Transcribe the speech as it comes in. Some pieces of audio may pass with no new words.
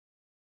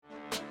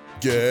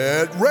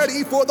Get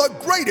ready for the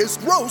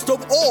greatest roast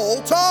of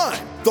all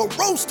time, the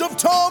Roast of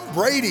Tom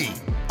Brady,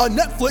 a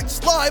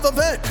Netflix live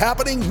event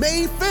happening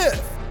May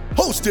 5th.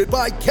 Hosted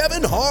by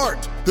Kevin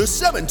Hart, the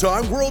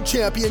 7-time world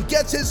champion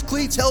gets his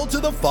cleats held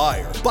to the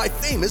fire by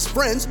famous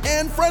friends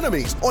and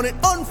frenemies on an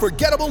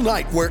unforgettable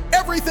night where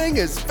everything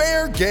is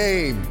fair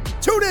game.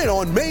 Tune in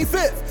on May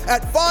 5th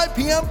at 5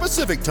 p.m.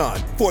 Pacific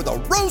time for the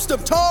Roast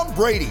of Tom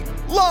Brady,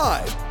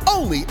 live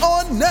only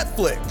on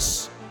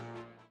Netflix.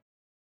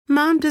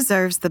 Mom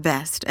deserves the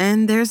best,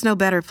 and there's no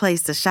better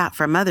place to shop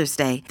for Mother's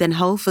Day than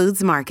Whole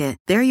Foods Market.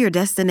 They're your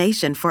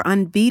destination for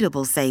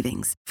unbeatable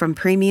savings, from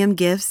premium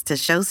gifts to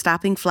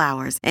show-stopping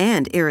flowers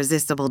and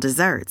irresistible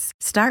desserts.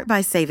 Start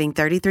by saving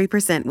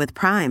 33% with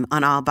Prime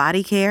on all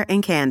body care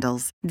and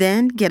candles.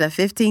 Then get a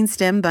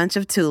 15-stem bunch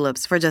of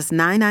tulips for just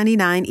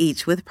 $9.99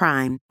 each with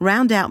Prime.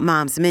 Round out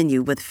Mom's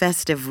menu with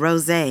festive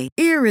rosé,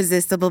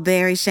 irresistible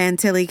berry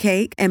chantilly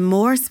cake, and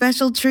more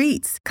special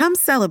treats. Come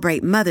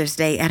celebrate Mother's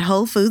Day at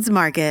Whole Foods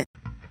Market.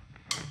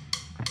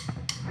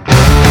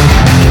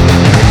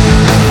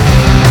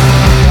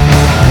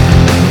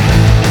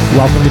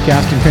 Welcome to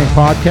Cast and Crank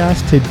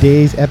Podcast.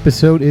 Today's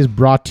episode is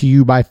brought to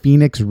you by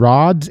Phoenix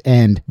Rods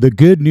and the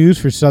good news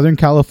for Southern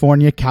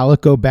California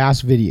Calico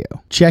Bass video.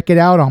 Check it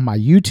out on my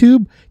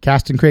YouTube,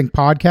 Cast and Crank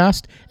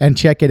Podcast, and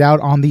check it out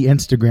on the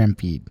Instagram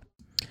feed.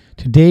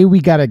 Today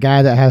we got a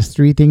guy that has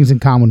 3 things in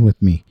common with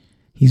me.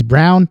 He's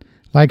brown,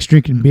 likes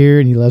drinking beer,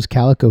 and he loves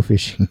calico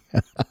fishing.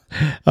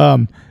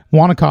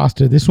 Juan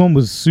Acosta. This one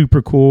was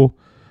super cool.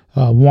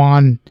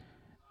 Juan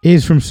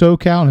is from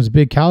SoCal and is a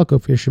big calico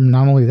fisherman.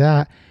 Not only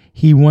that,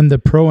 he won the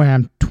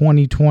Pro-Am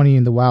 2020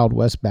 in the Wild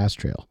West Bass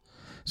Trail.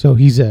 So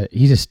he's a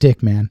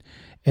stick man.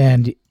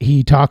 And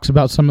he talks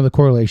about some of the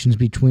correlations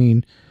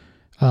between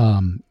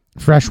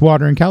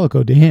freshwater and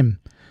calico to him.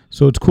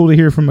 So it's cool to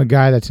hear from a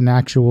guy that's an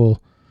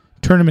actual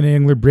tournament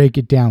angler break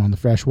it down on the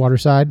freshwater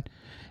side.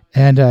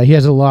 And he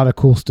has a lot of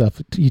cool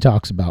stuff he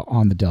talks about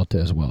on the Delta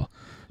as well.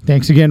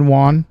 Thanks again,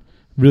 Juan.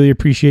 Really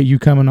appreciate you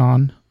coming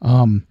on.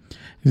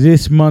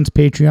 This month's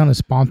Patreon is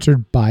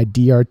sponsored by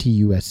DRT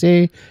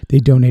USA. They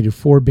donated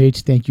 4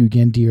 baits. Thank you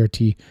again,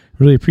 DRT.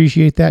 Really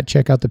appreciate that.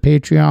 Check out the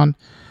Patreon.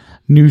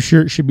 New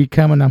shirt should be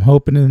coming, I'm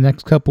hoping, in the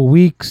next couple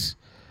weeks.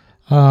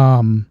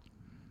 Gosh,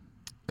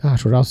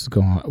 what else is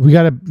going on? We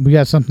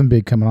got something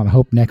big coming on. I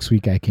hope next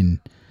week I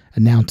can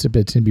announce it, but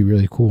it's going to be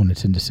really cool, and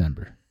it's in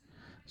December.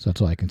 So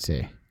that's all I can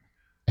say.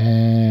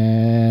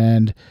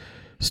 And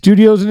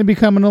studio's going to be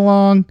coming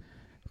along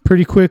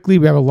pretty quickly.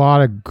 We have a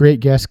lot of great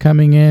guests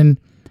coming in.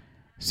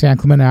 San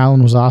Clemente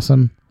Island was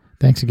awesome.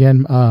 Thanks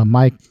again,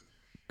 Mike.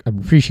 I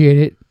appreciate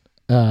it.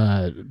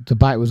 The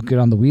bite was good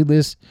on the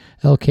weedless.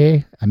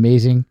 LK,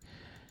 amazing.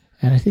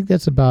 And I think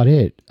that's about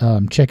it.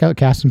 Check out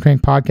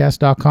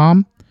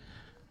castandcrankpodcast.com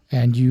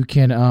and you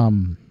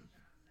can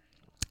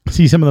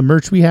see some of the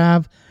merch we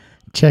have.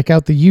 Check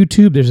out the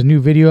YouTube. There's a new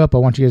video up I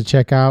want you guys to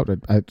check out.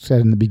 I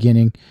said in the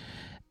beginning.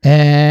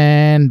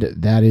 And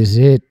that is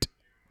it.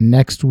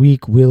 Next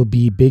week will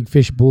be Big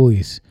Fish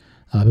Bullies.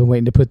 I've been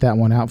waiting to put that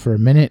one out for a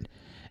minute.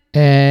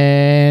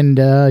 And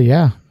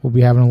we'll be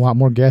having a lot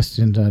more guests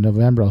in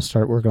November. I'll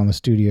start working on the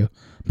studio,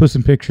 put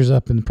some pictures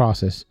up in the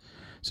process.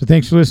 So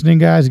thanks for listening,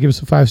 guys. Give us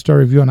a 5-star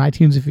review on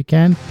iTunes if you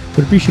can.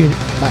 Would appreciate it.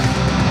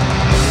 Bye.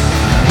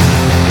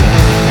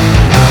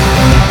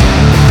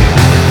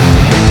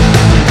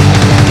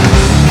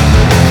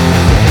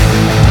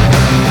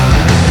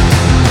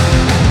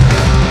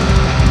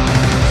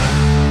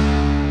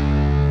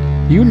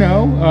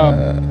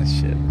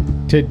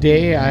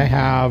 Today I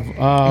have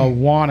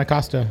Juan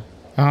Acosta.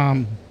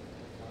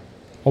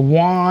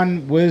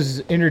 Juan was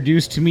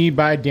introduced to me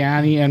by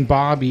Danny and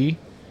Bobby,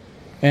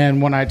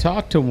 and when I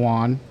talked to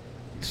Juan,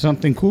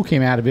 something cool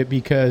came out of it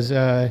because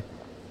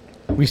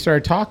we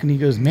started talking. He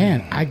goes,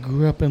 "Man, I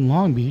grew up in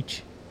Long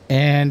Beach,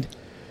 and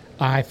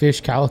I fish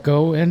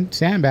calico and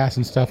sand bass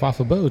and stuff off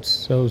of boats.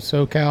 So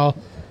SoCal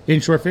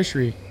inshore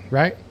fishery,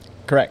 right?"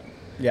 Correct.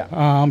 Yeah.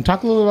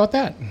 Talk a little about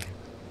that.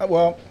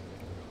 Well,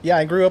 yeah,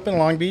 I grew up in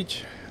Long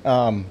Beach.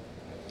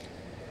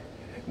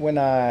 When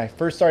I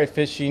first started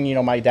fishing,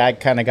 my dad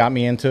kind of got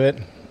me into it,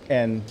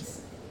 and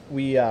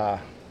we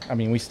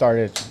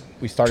started.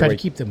 Try to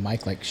keep the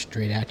mic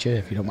straight at you,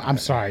 if you don't mind. I'm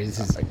sorry. This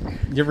is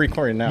you're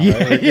recording now,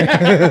 yeah, right?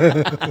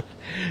 Yeah.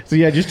 So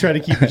yeah, just try to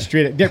keep it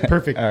straight. Yeah,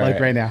 perfect.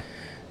 Right now.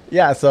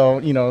 Yeah. So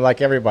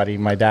like everybody,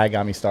 my dad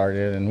got me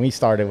started, and we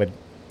started with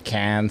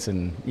cans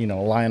and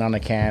lying on a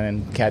can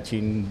and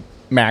catching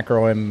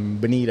mackerel and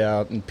bonita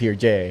out in Pier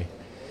J,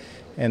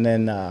 and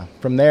then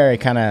from there, I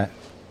kind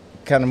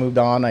of moved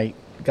on. I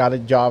got a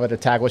job at a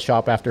tackle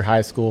shop after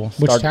high school.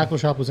 Which tackle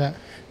shop was that?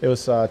 It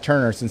was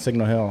Turner's in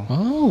Signal Hill.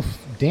 Oh,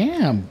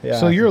 damn. Yeah.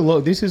 So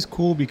this is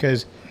cool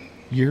because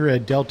you're a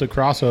Delta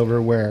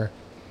crossover where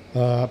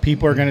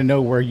people are going to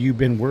know where you've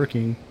been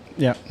working.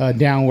 Yeah.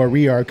 Down where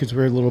we are because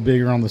we're a little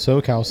bigger on the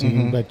SoCal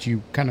scene, but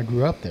you kind of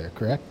grew up there,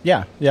 correct?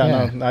 Yeah.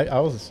 No, I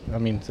was,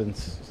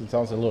 since I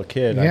was a little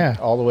kid,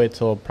 all the way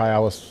till probably I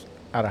was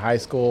out of high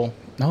school.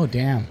 Oh,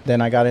 damn. Then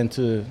I got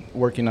into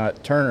working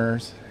at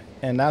Turner's,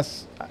 and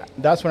that's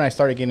when I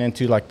started getting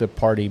into like the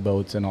party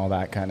boats and all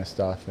that kind of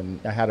stuff. And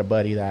I had a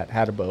buddy that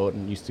had a boat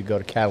and used to go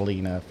to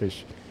Catalina,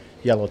 fish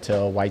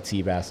yellowtail, white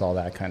sea bass, all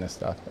that kind of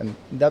stuff. And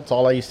that's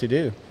all I used to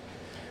do.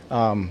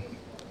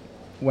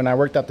 When I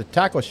worked at the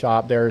tackle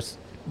shop, there's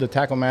the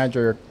tackle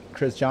manager,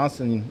 Chris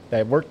Johnson,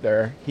 that worked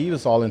there. He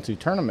was all into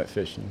tournament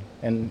fishing.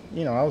 And,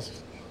 you know,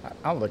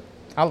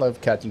 I love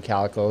catching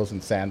calicos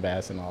and sand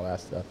bass and all that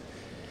stuff.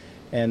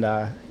 And,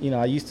 you know,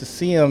 I used to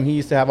see him. He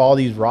used to have all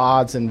these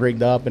rods and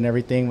rigged up and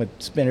everything with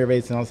spinner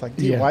baits. And I was like,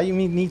 dude, why you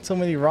need so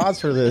many rods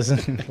for this?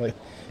 And like,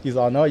 he's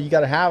all, no, you got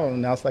to have them.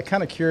 And I was like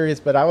kind of curious,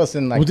 but I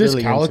wasn't like was really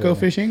this calico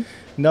fishing?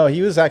 No,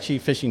 he was actually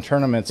fishing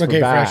tournaments for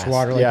bass.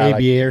 Freshwater, like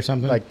ABA or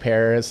something? Like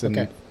Paris.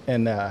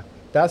 And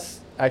that's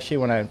actually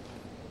when I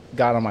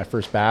got on my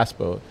first bass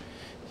boat.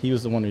 He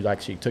was the one who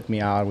actually took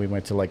me out. We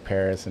went to Lake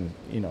Paris and,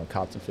 you know,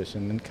 caught some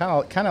fishing and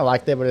kind of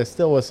liked it, but it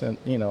still wasn't,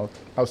 you know,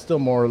 I was still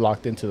more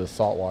locked into the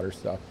saltwater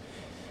stuff.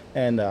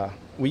 And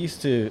we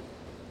used to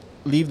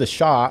leave the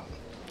shop,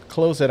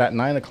 close it at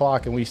 9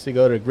 o'clock, and we used to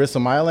go to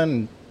Grissom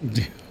Island.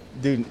 And,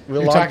 dude,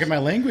 you're talking my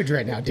language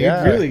right now, dude.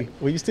 Yeah, really?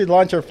 We used to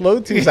launch our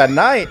float tubes at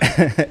night.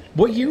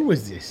 What year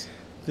was this?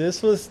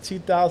 This was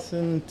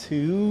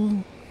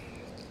 2002.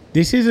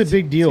 This is a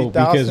big deal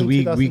because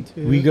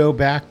we go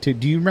back to.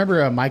 Do you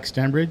remember Mike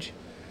Stenbridge?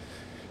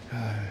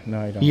 No,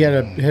 I don't. He had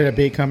a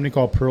bait company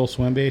called Pearl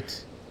Swim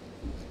Baits.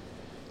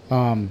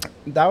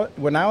 That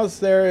when I was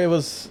there, it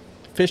was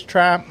Fish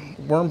Trap,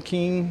 Worm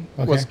King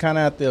was kind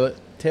of at the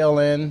tail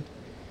end,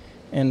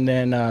 and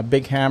then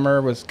Big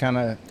Hammer was kind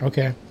of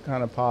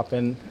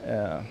popping.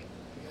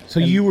 So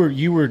you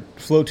were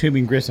float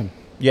tubing Grissom.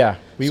 Yeah.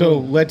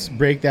 Let's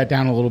break that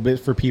down a little bit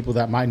for people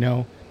that might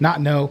not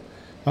know.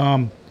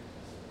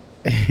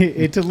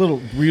 It's a little.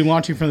 Were you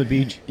launching from the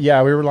beach?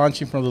 Yeah, we were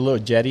launching from the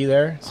little jetty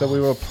there. So we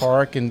would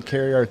park and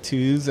carry our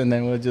twos, and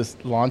then we'd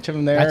just launch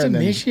them there. That's a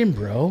mission,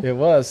 bro. It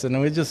was, and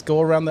then we'd just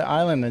go around the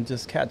island and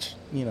just catch,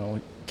 you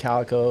know,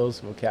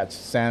 calicos. We'll catch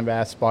sand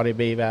bass, spotted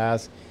bay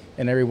bass,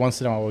 and every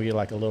once in a while we'll get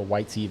like a little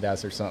white sea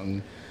bass or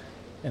something.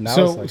 And that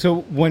was like,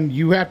 so when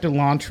you have to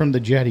launch from the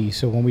jetty,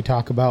 so when we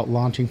talk about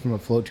launching from a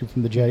float tube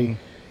from the jetty,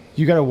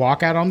 you got to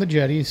walk out on the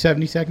jetty,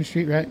 72nd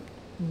Street, right?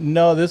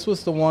 No, this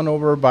was the one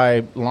over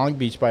by Long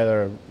Beach,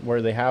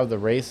 where they have the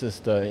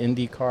races, the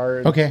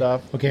IndyCar and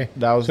stuff. Okay.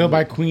 That was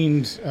by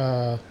Queens.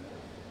 It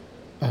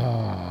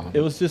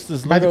was just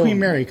this by the Queen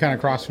Mary, kind of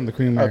across from the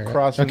Queen Mary.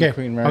 Across from the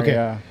Queen Mary. Okay.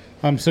 Yeah.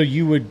 So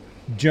you would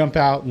jump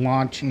out,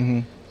 launch.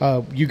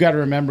 Mm-hmm. You got to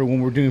remember when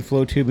we're doing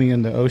flow tubing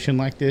in the ocean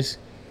like this,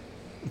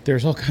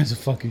 there's all kinds of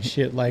fucking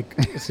shit like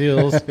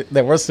seals,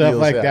 there were stuff seals,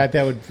 like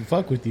that would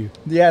fuck with you.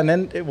 Yeah, and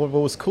then what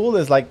was cool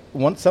is like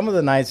some of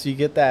the nights you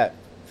get that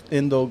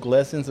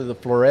indoglassence of the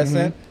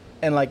fluorescent,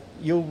 and like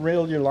you'll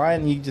reel your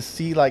line and you just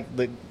see like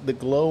the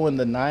glow in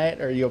the night,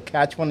 or you'll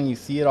catch one and you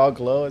see it all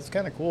glow. It's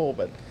kind of cool,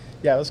 but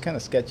yeah, it was kind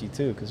of sketchy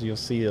too because you'll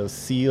see a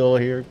seal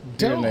here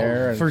and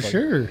there. And for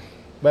sure.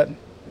 But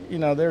you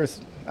know,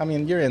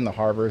 you're in the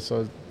harbor,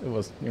 so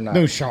you're not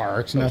no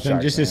sharks, nothing.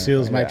 Just the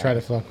seals might try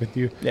to fuck with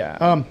you.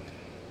 Yeah.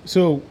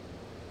 So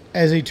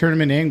as a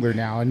tournament angler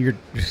now, and you're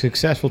a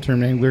successful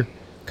tournament angler,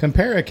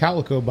 compare a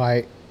calico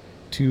bite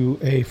to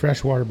a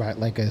freshwater bite,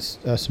 like a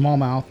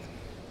smallmouth,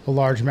 a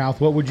largemouth.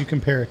 What would you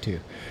compare it to?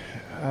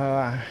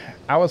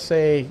 I would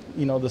say,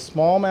 you know, the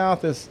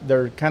smallmouth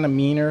they're kind of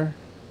meaner,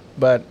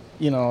 but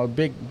you know, a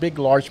big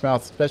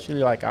largemouth, especially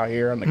like out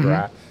here on the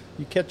grass.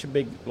 You catch a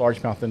big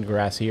largemouth in the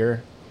grass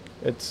here,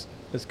 it's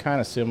kind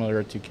of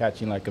similar to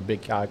catching like a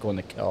big calico in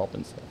the kelp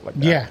and stuff like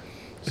that. Yeah.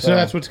 So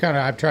that's what's kind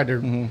of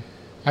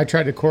I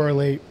tried to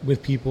correlate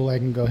with people. I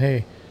can go,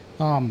 hey,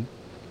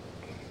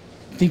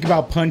 think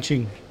about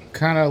punching.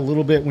 Kind of a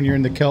little bit when you're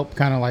in the kelp,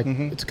 kind of like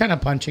it's kind of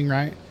punching,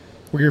 right?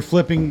 Where you're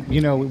flipping, you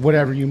know,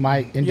 whatever you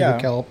might into the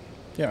kelp.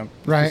 Yeah,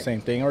 right. The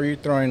same thing. Or you're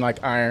throwing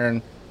like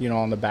iron, you know,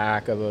 on the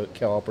back of the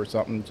kelp or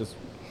something, just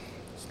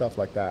stuff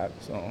like that.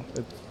 So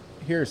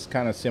here's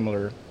kind of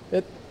similar.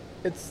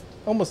 It's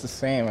almost the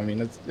same. I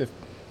mean,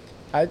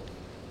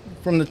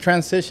 from the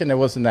transition, it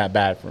wasn't that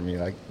bad for me.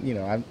 Like, you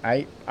know,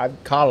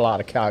 I've caught a lot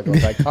of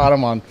calicos. I caught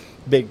them on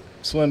big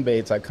swim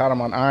baits. I caught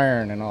them on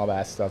iron and all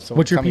that stuff. So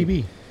what's your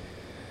PB?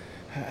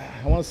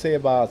 I want to say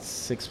about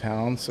 6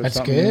 pounds or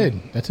something. That's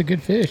good. That's a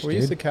good fish. We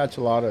used to catch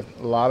a lot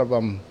of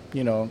them.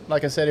 You know,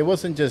 like I said, it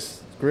wasn't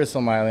just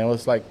Grissom Island. It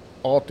was like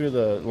all through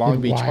the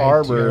Long Beach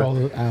Harbor. All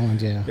the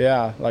islands, yeah.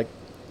 Yeah, like,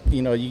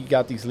 you know, you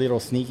got these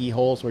little sneaky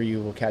holes where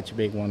you will catch a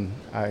big one.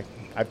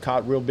 I've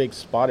caught real big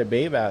spotted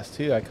bay bass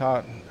too.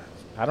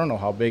 I don't know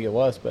how big it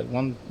was, but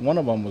one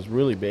of them was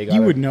really big.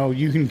 You would know.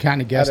 You can kind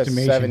of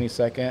guesstimate.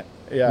 72nd.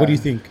 Yeah. What do you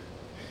think?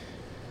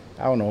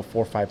 I don't know,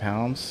 4 or 5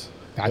 pounds.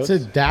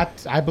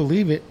 I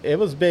believe it. It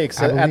was big.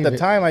 So at the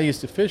time I used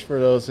to fish for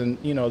those, and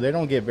you know, they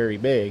don't get very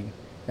big.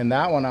 And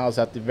that one I was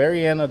at the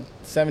very end of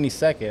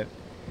 72nd,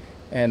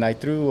 and I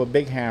threw a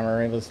big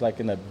hammer. It was like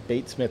in a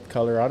Batesmith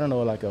color. I don't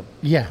know, like a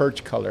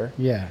perch color.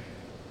 Yeah.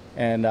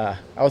 And I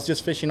was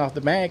just fishing off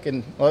the bank,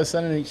 and all of a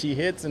sudden she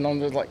hits, and I'm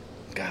just like,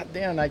 God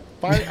damn!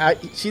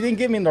 She didn't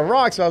give me the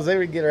rocks, so I was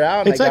able to get her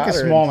out. It's and I like a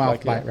got her, smallmouth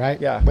and bite,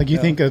 right? Yeah. Like you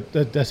yeah. think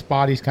a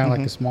spotty's kind of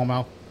like a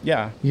smallmouth.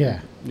 Yeah.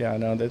 Yeah. Yeah.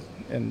 No.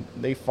 And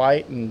they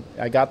fight, and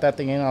I got that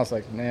thing in. I was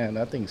like, man,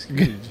 that thing's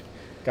huge.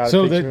 Got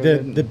So a picture of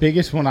it, the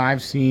biggest one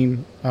I've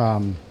seen,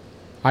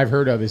 I've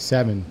heard of is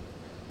 7,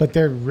 but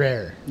they're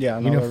rare. Yeah,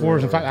 no, you know, they're 4s rare.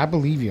 and 5. I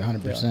believe you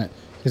 100%.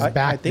 Because I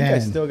back think then, I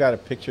still got a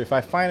picture. If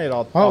I find it,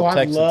 I'll I'd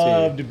text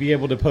love it to be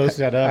able to post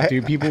that up,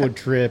 dude. People would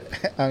trip. to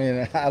you. I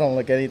mean, I don't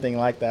look anything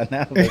like that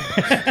now.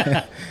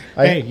 But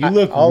Hey, you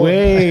look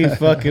way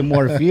fucking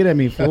more fit at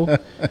me, fool.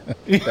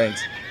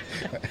 Thanks.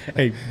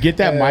 Hey, get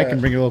that mic and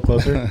bring it a little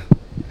closer.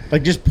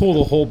 Like, just pull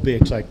the whole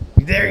bitch. Like,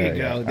 there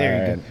you go.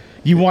 There you go.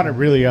 You want it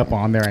really up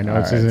on there. I know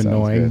it's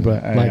annoying,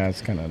 but like, yeah,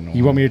 it's kind of annoying.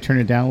 you want me to turn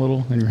it down a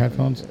little in your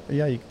headphones?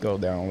 Yeah, you can go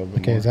down a little bit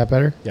Okay, more. is that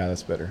better? Yeah,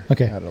 that's better.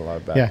 Okay. I had a lot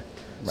of back. Yeah.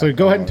 So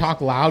go ahead and noise.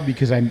 talk loud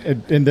because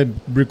in the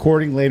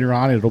recording later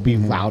on it'll be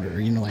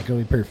louder. You know, like it'll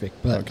be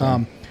perfect. But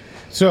Okay.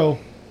 so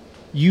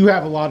you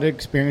have a lot of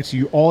experience.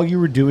 All you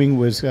were doing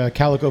was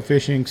calico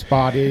fishing,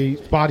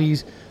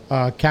 spotties,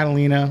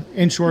 Catalina,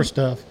 inshore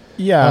stuff.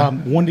 Yeah.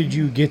 When did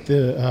you get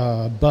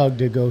the bug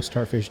to go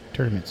start fish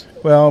tournaments?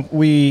 Well,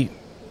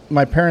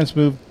 my parents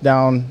moved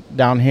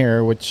down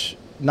here, which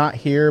not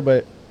here,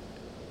 but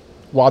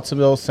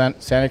Watsonville,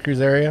 Santa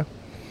Cruz area,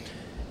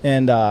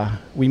 and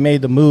we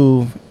made the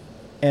move.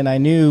 And I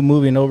knew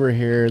moving over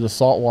here, the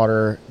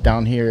saltwater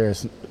down here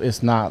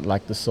is not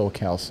like the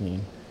SoCal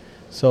scene.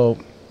 So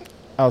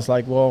I was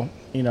like, well,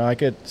 you know, I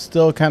could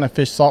still kind of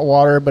fish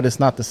saltwater, but it's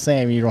not the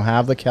same. You don't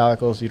have the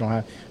calicos.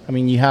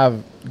 You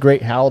have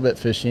great halibut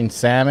fishing,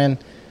 salmon,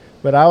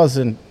 but I was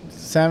in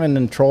salmon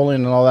and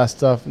trolling and all that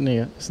stuff. And,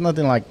 it's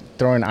nothing like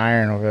throwing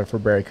iron over there for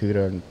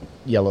barracuda and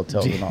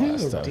yellowtails and all that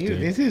stuff. Dude,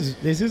 Dude.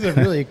 this is a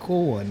really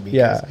cool one because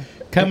Yeah.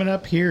 coming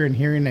up here and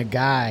hearing a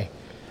guy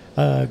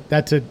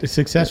that's a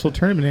successful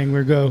tournament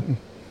angler go,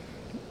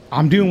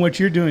 I'm doing what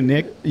you're doing,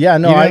 Nick. Yeah,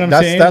 no, You know what I'm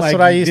that's saying? that's Like,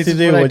 what I used this to is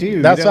do. what I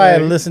do, That's you know, why I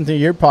like- listen to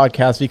your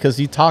podcast because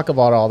you talk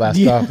about all that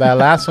Yeah. stuff. That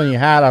last one you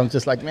had, I'm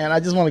just like, man, I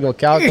just want to go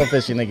calico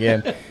fishing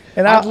again.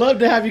 And I'd love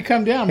to have you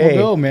come down. Hey,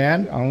 We'll go,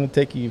 man. I'm gonna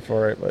take you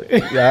for it, but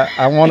yeah,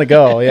 I want to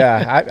go.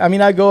 Yeah, I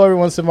mean, I go every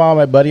once in a while.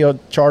 My buddy will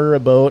charter a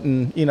boat,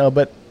 and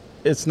but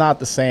it's not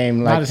the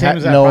same. Not Like the same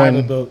as that knowing,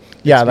 private boat.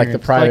 Yeah, like the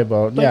experience. private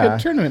boat. Like Yeah, a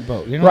tournament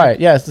boat. You know? right.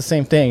 Yeah, it's the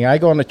same thing. I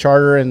go on the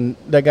charter, and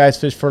the guys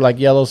fish for like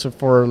yellows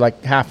for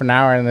like half an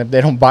hour, and if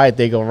they don't bite,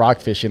 they go rock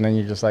fishing, and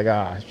you're just like,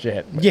 ah,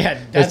 shit. Yeah,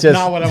 that's It's just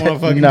not what I want to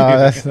fucking no, do.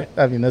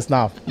 that's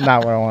not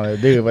what I want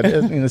to do. But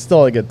it's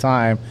still a good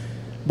time.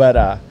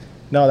 But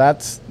no,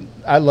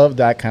 I love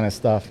that kind of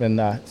stuff.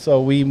 And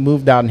so we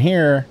moved down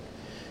here,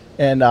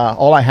 and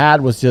all I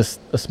had was just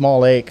a small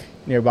lake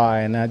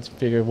nearby, and I just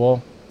figured,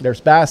 well, there's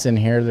bass in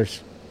here.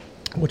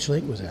 Which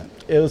lake was that?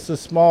 It was a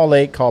small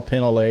lake called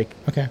Pinnacle Lake,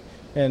 Okay.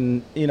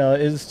 and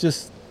it's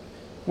just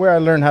where I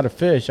learned how to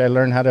fish. I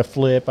learned how to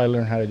flip. I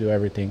learned how to do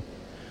everything.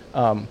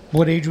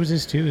 What age was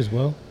this too as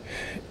well?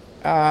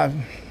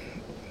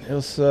 It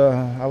was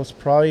I was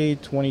probably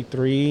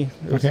 23.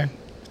 Okay.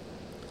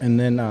 And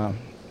then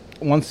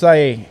once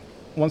I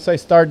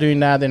started doing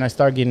that, then I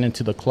started getting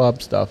into the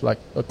club stuff, like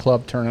a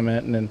club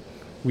tournament, and then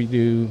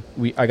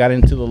I got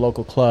into the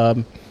local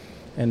club,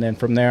 and then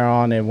from there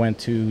on it went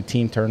to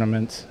team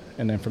tournaments,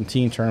 and then from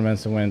team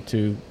tournaments it went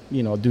to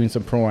doing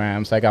some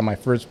pro-ams. I got my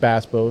first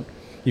bass boat.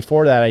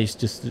 Before that, I used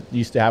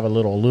to have a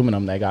little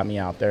aluminum that got me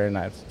out there, and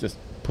I was just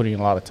putting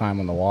a lot of time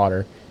on the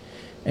water.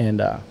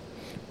 And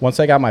once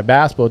I got my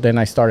bass boat, then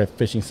I started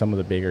fishing some of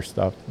the bigger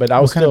stuff. But I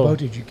was What kind still of boat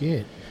did you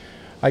get?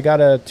 I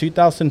got a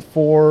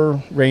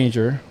 2004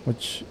 Ranger,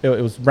 which it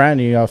was brand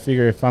new. I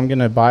figure if I'm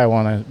gonna buy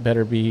one, it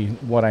better be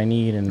what I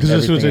need. And 'Cause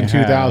this was in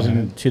everything it had.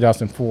 2000.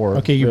 2004.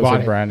 Okay, you was bought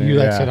a it. brand new, You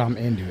yeah. said I'm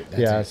into it.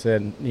 That's yeah, I it.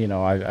 said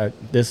I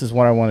this is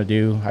what I want to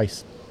do.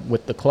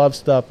 With the club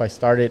stuff, I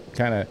started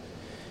kind of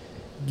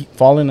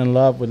falling in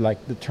love with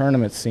like the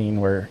tournament scene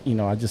where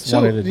I just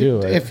wanted to do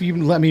it. If you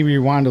let me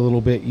rewind a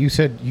little bit, you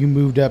said you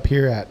moved up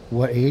here at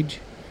what age?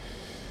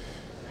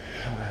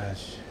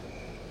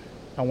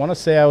 I want to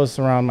say I was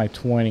around my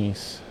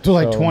 20s. So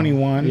like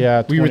 21?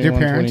 Yeah, Were you with your 21,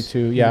 parents? 22.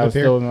 You Yeah, I lived was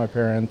there? still with my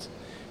parents.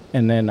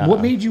 And then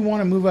What made you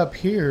want to move up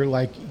here?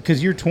 Like,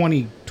 because you're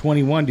 20,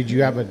 21. Did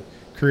you have a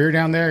career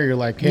down there? You're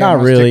like, hey, Not I'm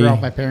gonna really. stick around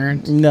with my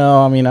parents?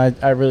 No, I mean,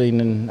 I really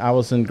didn't. I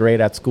wasn't great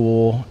at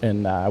school,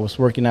 and I was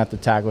working at the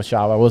tackle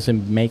shop. I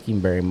wasn't making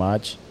very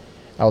much.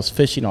 I was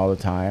fishing all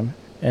the time,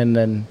 and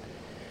then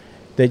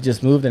they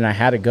just moved, and I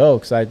had to go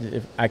because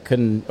I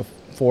couldn't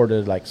afford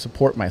to like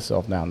support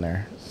myself down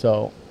there.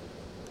 So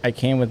I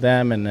came with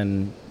them, and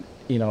then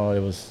it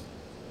was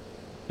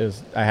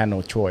I had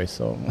no choice.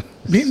 So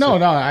No,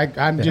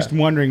 I'm just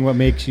wondering what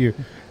makes you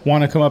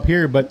want to come up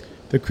here. But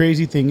the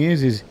crazy thing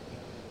is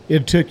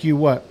it took you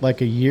what,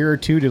 like a year or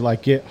two to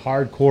like get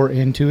hardcore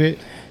into it?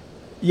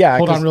 yeah.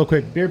 Hold 'cause- on real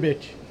quick. Beer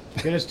bitch.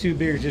 Get us 2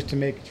 beers just to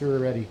make sure we're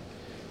ready.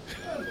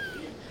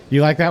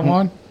 You like that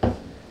one?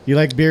 You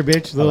like beer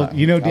bitch? Little,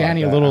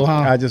 Danny a little,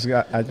 huh? I just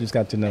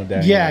got to know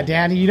Danny. Yeah,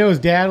 Danny. You know his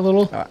dad a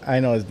little? I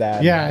know his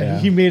dad. Yeah,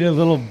 he made a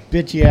little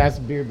bitchy ass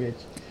beer bitch.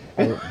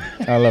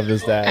 I love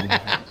this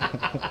dad.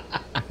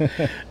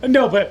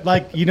 No, but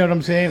like, you know what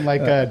I'm saying?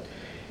 Like,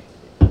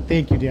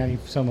 thank you, Danny,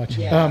 so much.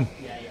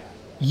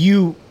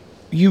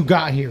 You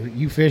got here.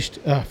 You fished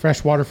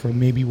freshwater for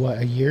maybe what,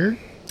 a year?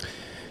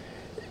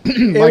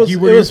 Like it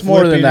was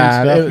more than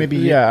that. Stuff, maybe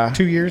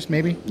 2 years,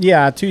 maybe.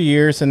 Yeah, 2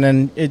 years, and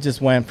then it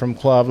just went from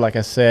club, like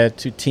I said,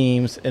 to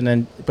teams, and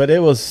then. But it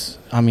was,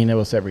 I mean, it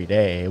was every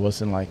day. It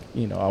wasn't like,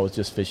 you know, I was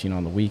just fishing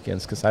on the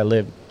weekends because I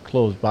lived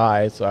close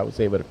by, so I was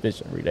able to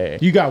fish every day.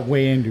 You got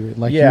way into it,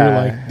 like you were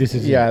like, this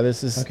is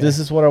it. This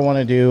is what I want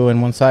to do.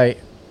 And once I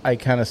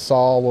kind of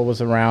saw what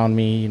was around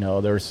me, you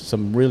know, there was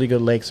some really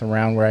good lakes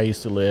around where I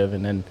used to live,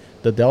 and then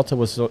the Delta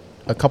was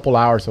a couple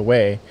hours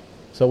away,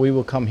 so we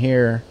would come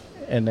here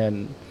and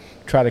then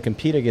try to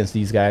compete against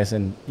these guys,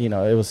 and you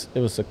know, it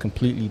was a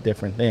completely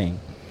different thing.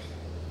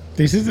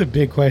 This is a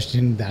big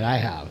question that I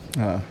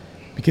have,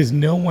 because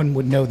no one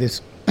would know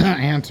this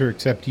answer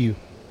except you,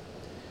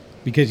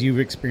 because you've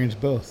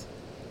experienced both.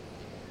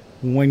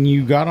 When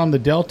you got on the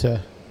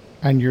Delta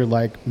and you're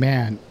like,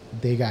 man,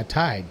 they got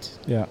tides.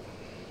 Yeah.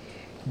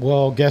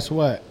 Well, guess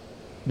what?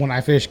 When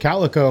I fished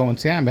calico and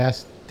sand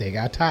bass, they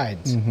got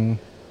tides. Mm-hmm.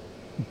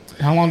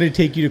 How long did it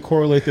take you to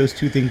correlate those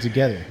two things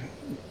together?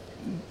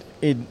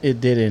 It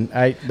didn't.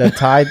 The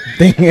tide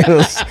thing, it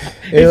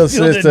was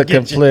just a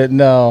complete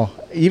no.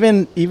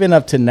 Even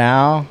up to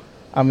now,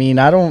 I mean,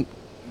 I don't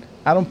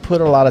put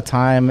a lot of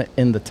time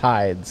in the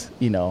tides.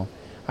 You know,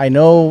 I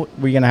know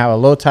we're gonna have a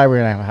low tide, we're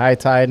gonna have a high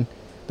tide.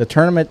 The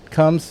tournament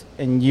comes,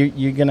 and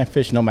you're gonna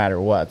fish no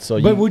matter what.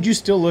 So, but would you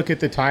still look at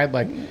the tide,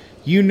 like,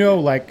 you know,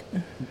 like,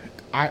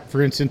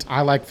 for instance,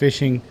 I like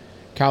fishing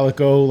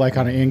calico like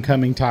on an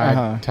incoming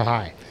tide to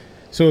high.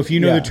 So if you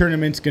know the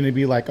tournament's gonna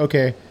be like,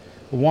 okay,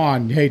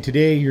 Juan, hey,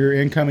 today your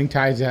incoming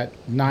tide's at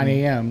 9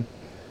 a.m.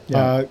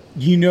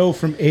 You know,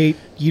 from 8,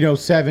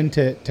 7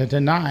 to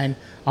 9,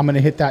 I'm going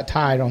to hit that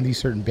tide on these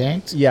certain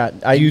banks. Yeah.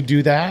 Do you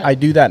do that? I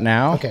do that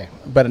now. Okay.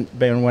 But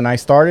when I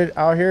started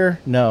out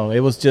here, no, it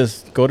was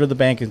just go to the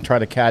bank and try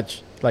to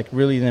catch, like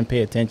really didn't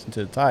pay attention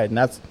to the tide. And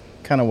that's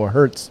kind of what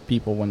hurts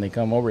people when they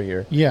come over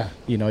here. Yeah.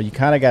 You know, you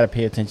kind of got to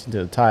pay attention to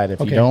the tide. If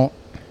you don't,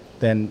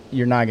 then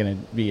you're not going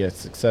to be as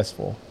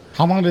successful.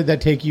 How long did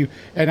that take you?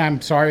 And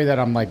I'm sorry that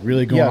I'm like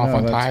really going off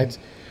on tides.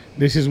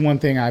 This is one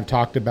thing I've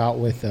talked about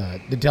with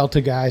the Delta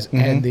guys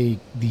and the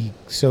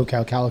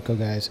SoCal Calico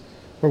guys,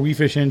 where we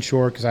fish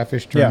inshore because I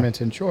fish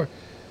tournaments inshore.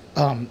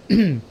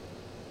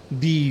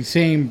 The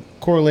same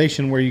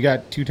correlation where you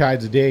got two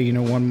tides a day. You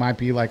know, one might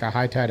be like a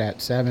high tide at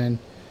 7,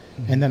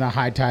 and then a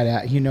high tide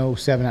at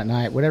 7 at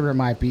night, whatever it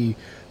might be.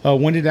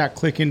 When did that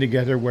click in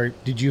together? Where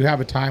did you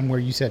have a time where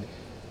you said,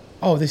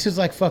 "Oh, this is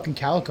like fucking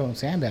calico and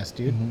sand bass,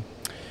 dude"? Mm-hmm.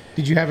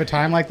 Did you have a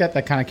time like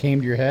that kind of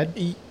came to your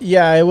head?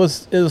 Yeah, it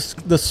was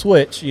the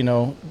switch. You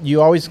know,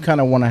 you always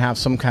kind of want to have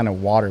some kind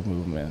of water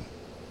movement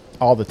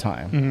all the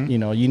time.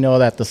 Mm-hmm. You know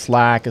that the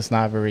slack is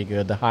not very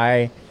good. The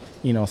high,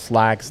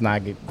 slack is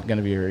not going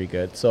to be very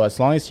good. So as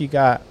long as you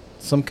got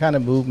some kind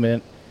of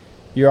movement,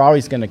 you're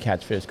always going to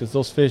catch fish, because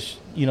those fish,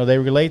 they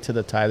relate to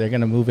the tide. They're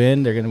going to move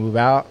in, they're going to move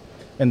out,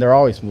 and they're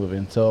always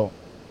moving. So,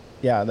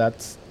 yeah,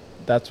 that's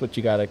what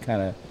you got to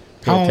kind of pay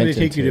attention to. How long did it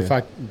take you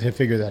to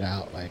figure that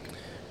out? Like,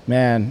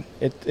 man,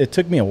 it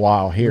took me a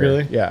while here.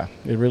 Really? Yeah,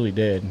 it really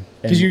did.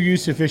 Because you're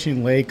used to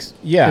fishing lakes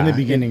in the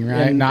beginning,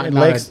 right?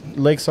 And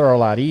lakes are a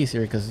lot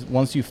easier, because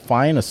once you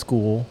find a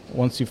school,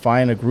 once you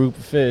find a group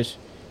of fish,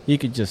 you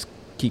could just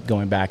keep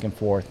going back and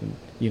forth, and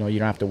you don't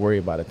have to worry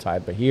about a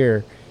tide. But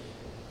here,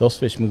 those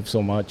fish move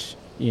so much.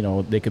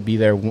 They could be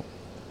there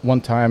one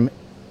time,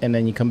 and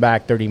then you come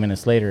back 30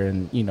 minutes later,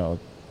 and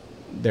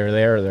they're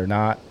there or they're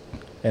not,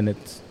 and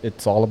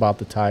it's all about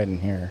the tide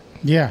in here.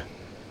 Yeah.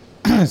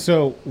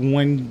 So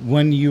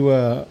when you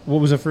what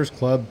was the first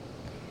club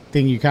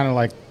thing you kind of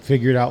like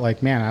figured out,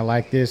 like, man, I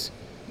like this,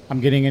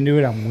 I'm getting into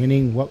it, I'm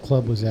winning? What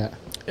club was that?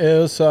 It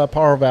was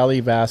Power Valley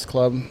Bass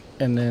Club,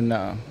 and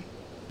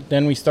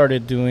then we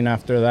started doing,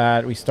 after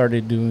that, we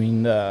started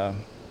doing the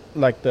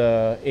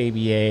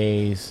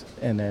ABAs,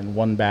 and then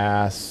One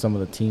Bass, some of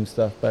the team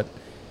stuff. But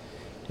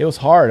it was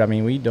hard. I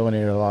mean, we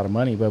donated a lot of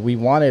money, but we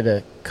wanted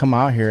to come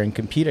out here and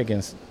compete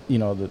against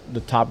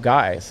the top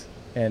guys,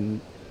 and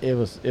it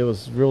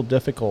was real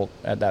difficult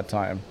at that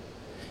time.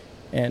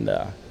 And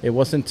it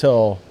wasn't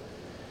until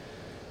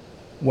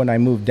when I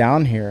moved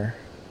down here,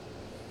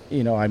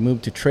 I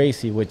moved to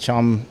Tracy, which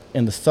I'm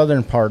in the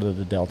southern part of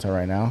the Delta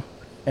right now,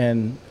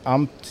 and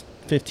I'm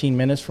 15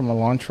 minutes from a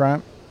launch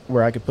ramp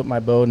where I could put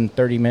my boat in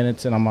 30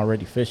 minutes and I'm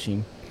already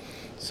fishing.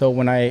 So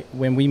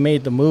when we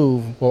made the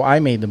move, I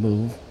made the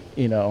move,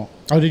 Oh,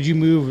 did you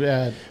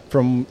move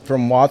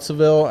from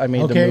Watsonville? I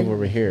made the move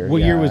over here.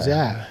 What year was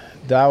that?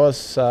 That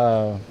was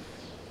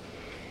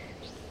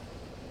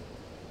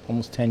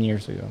almost 10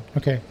 years ago.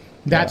 Okay.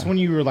 That's when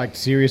you were like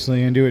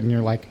seriously into it, and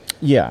you're like,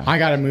 yeah, I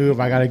gotta move.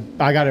 I gotta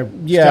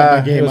step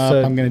my game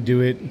up. I'm gonna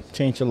do it.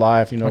 Change of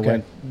life,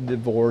 went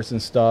divorced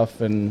and stuff,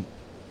 and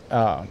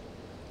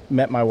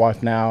met my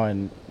wife now,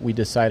 and we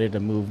decided to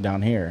move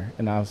down here.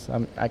 And I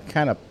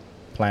kind of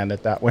planned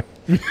it that way.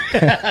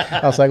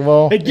 I was like,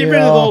 well, Hey, get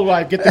rid of the old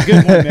wife. Get the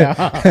good one now.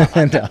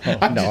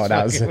 no,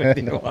 that was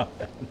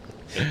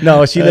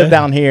no. She lived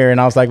down here, and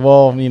I was like,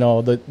 well,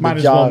 the Might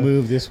as job, well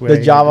move this way.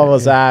 the job I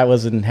was at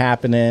wasn't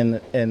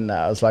happening, and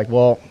I was like,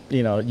 well,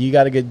 you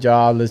got a good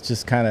job. Let's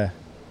just kind of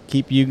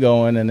keep you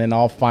going, and then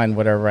I'll find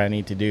whatever I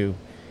need to do.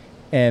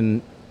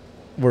 And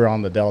we're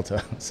on the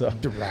Delta, so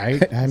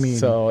right. I mean,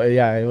 so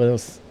yeah, it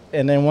was.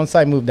 And then once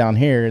I moved down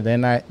here,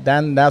 then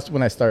that's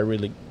when I started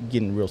really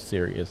getting real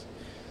serious.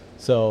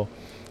 So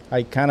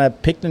I kind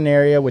of picked an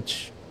area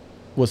which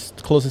was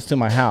closest to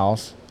my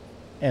house,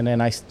 and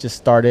then I just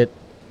started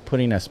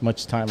putting as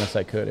much time as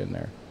I could in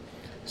there.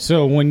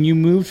 So when you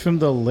moved from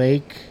the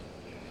lake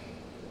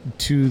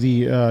to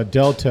the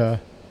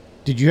Delta,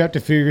 did you have to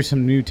figure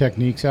some new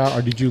techniques out,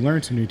 or did you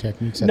learn some new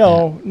techniques?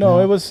 No.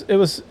 It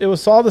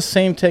was all the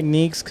same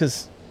techniques,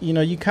 because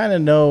you kind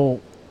of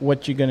know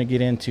what you're going to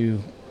get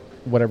into,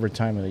 whatever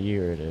time of the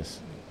year it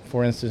is.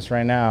 For instance,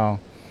 right now,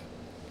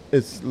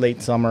 it's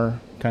late summer,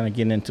 kind of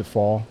getting into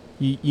fall.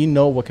 You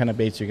know what kind of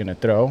baits you're going to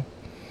throw.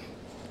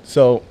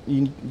 So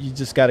you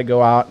just got to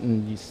go out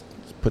and you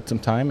put some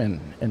time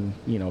and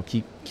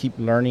keep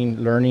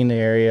learning the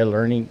area,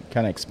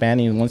 kind of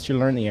expanding. And once you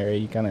learn the area,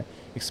 you kind of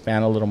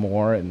expand a little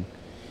more and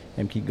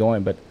keep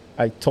going. But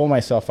I told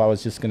myself I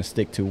was just going to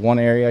stick to one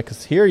area,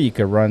 because here you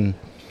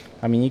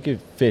could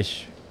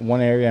fish one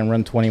area and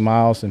run 20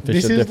 miles and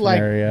fish a different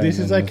area. This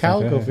is like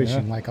calico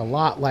fishing, like a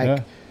lot,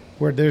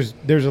 where there's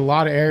a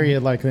lot of area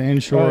like the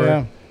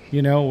inshore,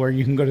 where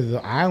you can go to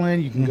the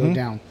island, you can go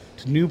down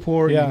to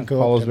Newport, you can go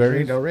Palos up to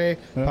Verdes. Del Rey,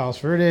 Palos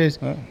Verdes.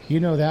 You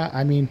know that.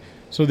 I mean,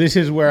 so this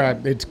is where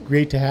it's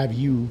great to have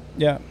you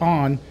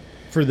on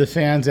for the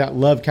fans that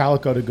love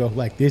calico to go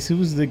like, this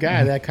was the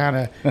guy that kind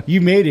of,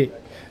 you made it.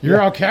 You're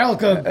all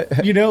calico,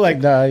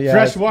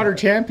 freshwater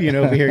champion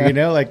over here,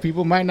 like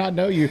people might not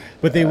know you,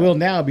 but they will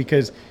now,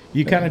 because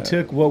you kind of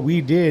took what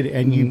we did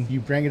and you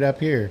bring it up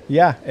here.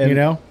 Yeah.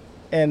 And,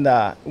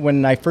 And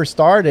when I first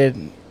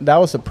started, that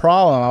was the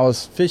problem. I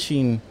was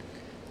fishing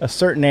a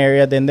certain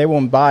area, then they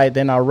won't bite,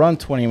 then I'll run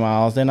 20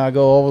 miles, then I'll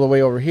go all the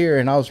way over here,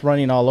 and I was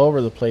running all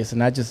over the place,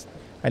 and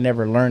I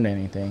never learned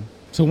anything.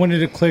 So when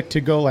did it click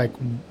to go like,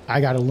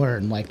 I got to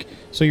learn? Like,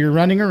 so you're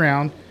running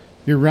around,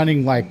 you're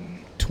running like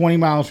 20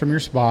 miles from your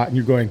spot, and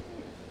you're going,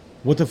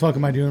 what the fuck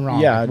am I doing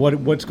wrong? Yeah. Like,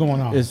 what's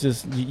going on? It's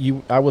just,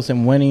 I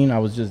wasn't winning, I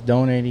was just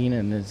donating,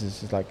 and it's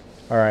just like,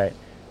 all right,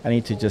 I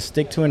need to just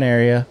stick to an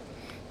area,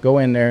 go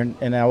in there,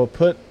 and I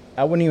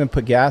wouldn't even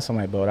put gas on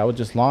my boat. I would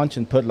just launch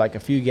and put like a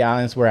few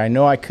gallons where I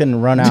know I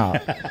couldn't run out.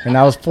 And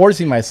I was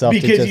forcing myself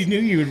because you knew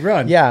you would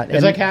run. Yeah.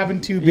 It's like having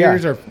 2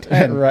 beers or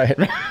 10. Right.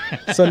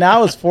 So now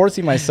I was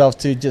forcing myself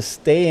to just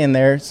stay in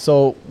there.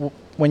 So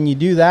when you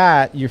do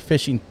that, you're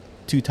fishing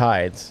 2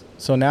 tides.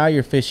 So now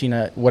you're fishing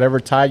at whatever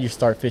tide you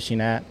start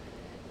fishing at.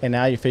 And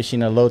now you're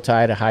fishing a low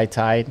tide, a high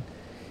tide.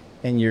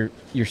 And you're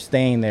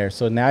staying there.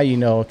 So now you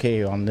know,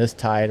 okay, on this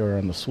tide or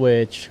on the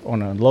switch,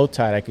 on a low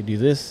tide, I could do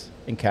this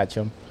and catch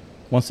them.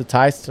 Once the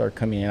tides start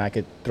coming in, I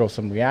could throw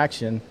some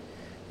reaction.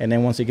 And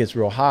then once it gets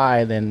real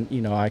high, then,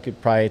 I could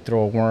probably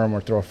throw a worm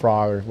or throw a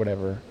frog or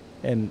whatever.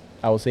 And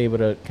I was able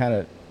to kind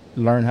of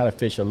learn how to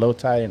fish a low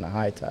tide and a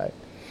high tide.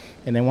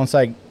 And then once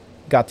I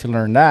got to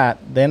learn that,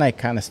 then I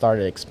kind of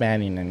started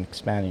expanding.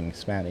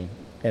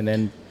 And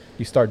then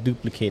you start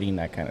duplicating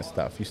that kind of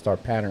stuff. You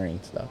start patterning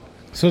stuff.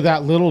 So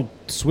that little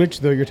switch,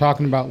 though, you're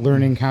talking about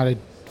learning how to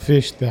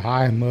fish the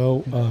high and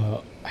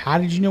low. How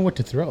did you know what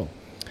to throw?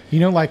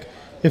 Like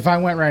if I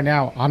went right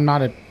now, I'm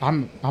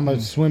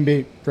a swim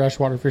bait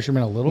freshwater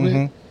fisherman a little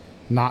bit,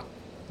 not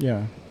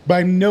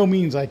by no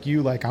means like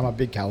you. Like I'm a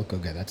big calico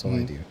guy. That's all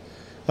I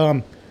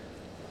do.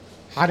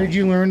 How did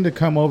you learn to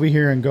come over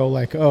here and go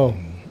like, oh,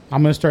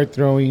 I'm gonna start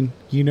throwing,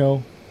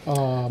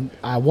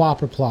 a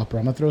whopper plopper.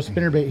 I'm gonna throw a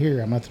spinnerbait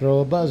here. I'm gonna throw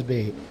a buzz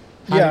bait.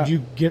 How did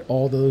you get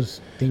all those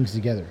things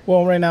together?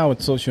 Well, right now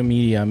with social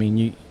media, I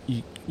mean,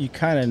 you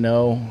kind of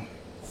know,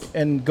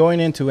 and going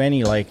into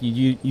any, like,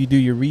 you do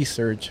your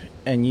research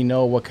and you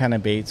know what kind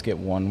of baits get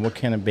won, what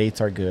kind of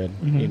baits are good,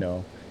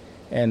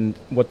 and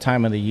what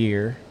time of the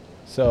year.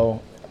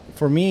 So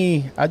for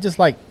me, I just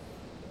like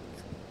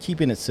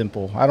keeping it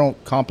simple. I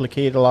don't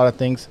complicate a lot of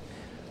things.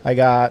 I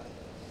got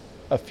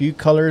a few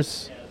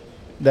colors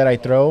that I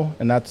throw,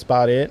 and that's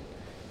about it.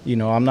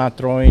 I'm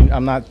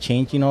not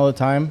changing all the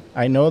time.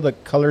 I know the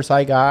colors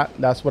I got,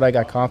 that's what I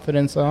got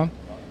confidence on,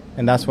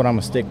 and that's what I'm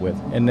going to stick with.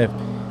 And if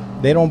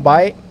they don't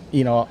bite,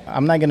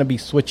 I'm not going to be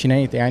switching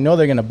anything. I know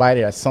they're going to bite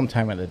it at some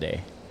time of the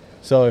day.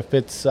 So if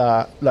it's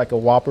like a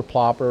whopper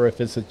plopper, if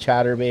it's a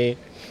chatterbait,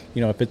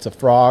 if it's a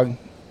frog,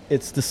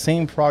 it's the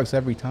same frogs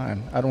every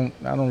time. I don't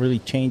really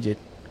change it.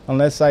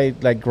 Unless I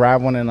like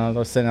grab one and all of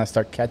a sudden I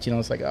start catching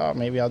them. It's like, oh,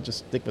 maybe I'll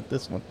just stick with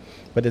this one.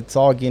 But it's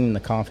all getting the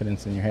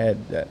confidence in your head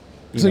that.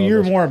 So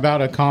you're more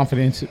about a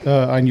confidence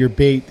on your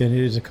bait than it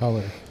is a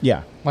color.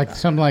 Yeah. Like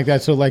something like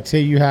that. So like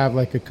say you have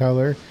like a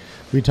color.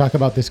 We talk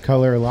about this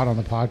color a lot on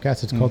the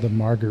podcast. It's called the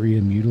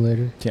Margarita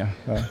Mutilator. Yeah.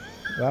 That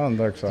one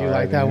looks all right. Do you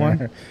like that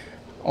one?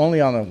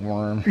 Only on a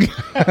worm.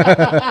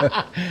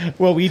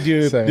 Well, we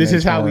do. This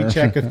is how we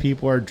check if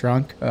people are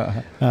drunk.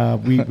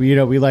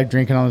 We like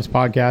drinking on this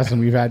podcast, and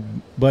we've had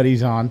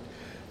buddies on,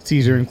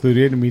 Caesar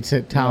included, and we'd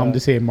tell them to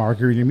say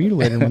margarita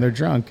mutilated when they're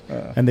drunk,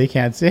 and they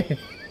can't say it.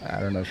 I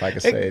don't know if I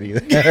can say it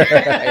either.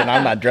 And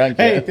I'm not drunk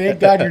yet. Hey, thank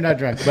God you're not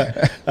drunk.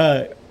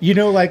 But,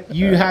 like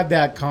you have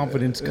that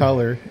confidence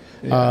color.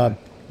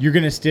 You're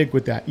going to stick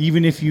with that.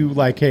 Even if you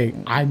like, hey,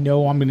 I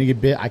know I'm going to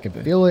get bit. I can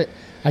feel it.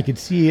 I can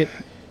see it.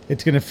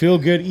 It's going to feel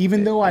good.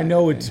 Even though I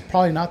know it's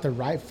probably not the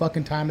right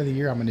fucking time of the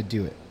year, I'm going to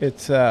do it.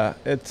 It's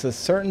a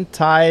certain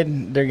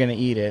tide. They're going to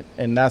eat it.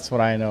 And that's what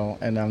I know.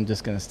 And I'm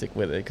just going to stick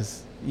with it.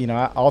 Because,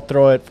 I'll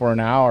throw it for an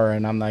hour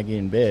and I'm not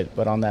getting bit.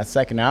 But on that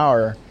second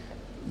hour,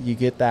 you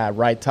get that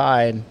right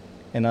tide.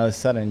 And all of a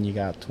sudden, you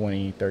got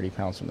 20, 30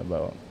 pounds from the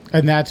boat.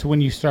 And that's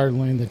when you started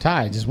learning the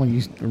tides. Is when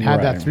you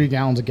had that 3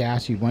 gallons of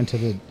gas. You went to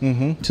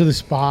the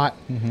spot.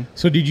 Mm-hmm.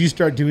 So did you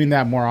start doing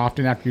that more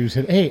often after you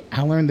said, "Hey,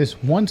 I learned this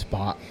one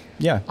spot.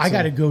 Yeah, I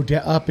got to go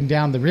up and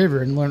down the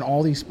river and learn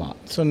all these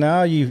spots." So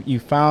now you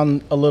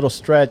found a little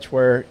stretch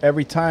where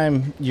every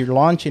time you're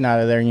launching out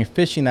of there and you're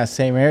fishing that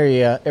same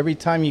area, every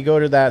time you go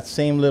to that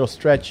same little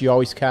stretch, you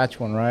always catch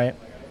one, right?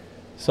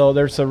 So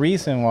there's a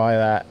reason why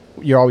that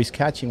you're always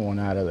catching one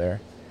out of there.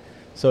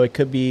 So it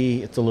could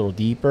be it's a little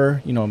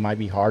deeper, it might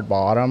be hard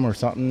bottom or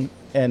something.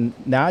 And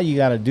now you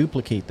got to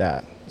duplicate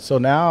that. So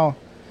now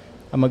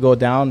I'm going to go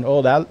down.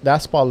 Oh,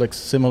 that spot looks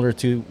similar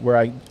to where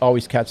I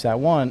always catch that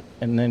one.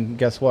 And then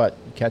guess what?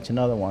 You catch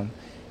another one.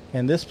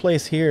 And this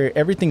place here,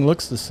 everything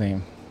looks the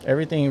same.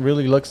 Everything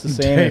really looks the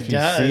same if you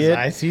see it.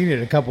 I've seen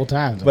it a couple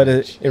times. But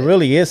it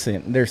really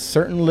isn't. There's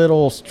certain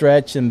little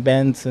stretch and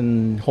bends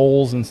and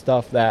holes and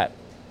stuff that,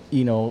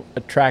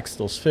 attracts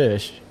those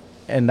fish.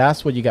 And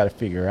that's what you got to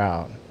figure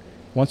out.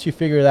 Once you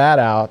figure that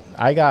out,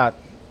 I got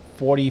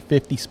 40,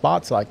 50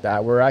 spots like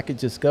that where I could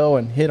just go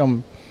and hit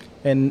them,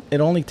 and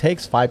it only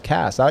takes 5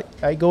 casts.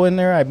 I go in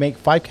there, I make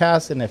 5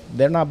 casts, and if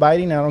they're not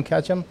biting, I don't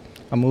catch them,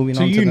 I'm moving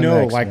on to the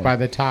next one. By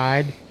the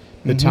tide,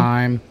 the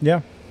time, if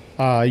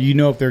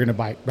they're going to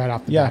bite right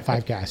off the bat,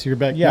 5 casts. You're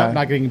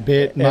not getting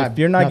bit. If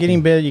you're not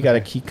getting bit, you got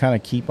to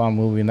keep on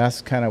moving.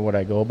 That's kind of what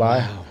I go by.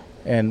 Wow.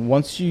 And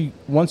once you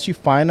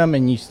find them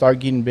and you start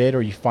getting bit,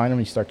 or you find them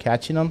and you start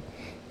catching them,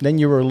 then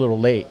you were a little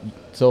late.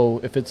 So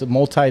if it's a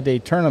multi-day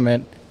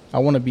tournament, I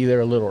want to be there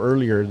a little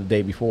earlier the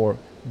day before,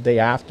 the day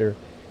after,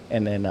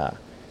 and then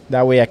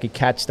that way I could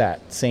catch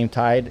that same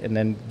tide and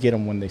then get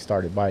them when they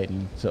started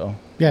biting. So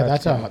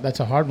that's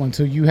a hard one.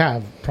 So you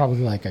have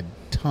probably like a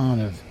ton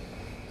of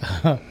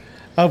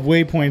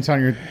waypoints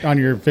on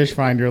your fish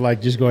finder,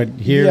 like just going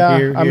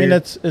here. I mean,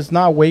 it's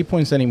not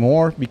waypoints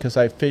anymore because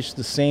I fished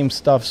the same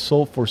stuff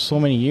for so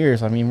many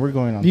years. I mean, we're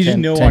going on. You 10, just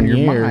know 10 on your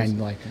years.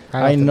 Mind, like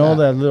I know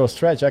that little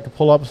stretch. I could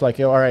pull up. It's like,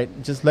 all right,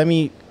 just let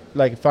me.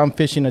 Like if I'm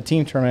fishing a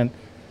team tournament,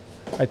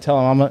 I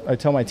tell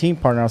my team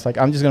partner, I was like,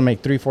 I'm just gonna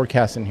make 3-4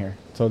 casts in here.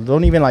 So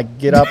don't even like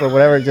get up or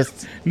whatever.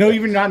 Just not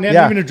even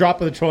a drop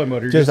of the trolling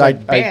motor. Just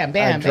like bam,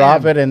 I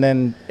drop it, and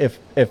then if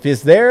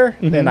it's there,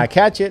 then I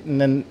catch it, and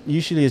then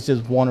usually it's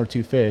just 1 or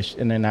 2 fish,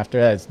 and then after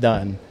that it's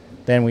done.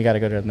 Then we got to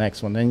go to the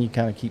next one. Then you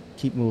kind of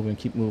keep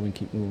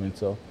moving.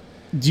 So,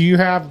 do you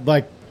have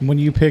like when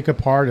you pick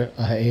apart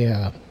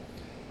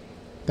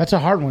that's a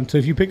hard one. So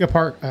if you pick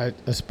apart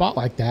a spot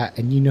like that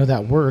and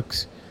that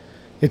works,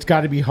 it's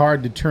got to be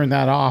hard to turn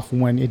that off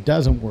when it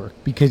doesn't work,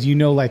 because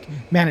like,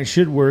 man, it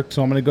should work,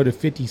 so I'm going to go to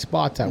 50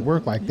 spots that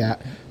work like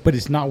that, but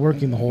it's not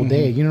working the whole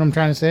day. You know what I'm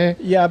trying to say?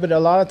 Yeah, but a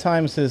lot of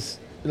times is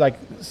like,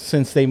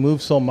 since they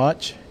move so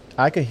much,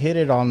 I could hit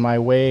it on my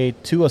way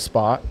to a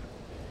spot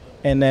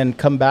and then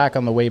come back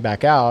on the way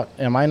back out.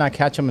 And I might not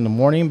catch them in the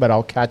morning, but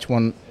I'll catch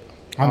one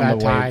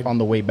on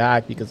the way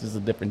back because it's a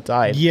different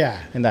tide. Yeah.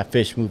 And that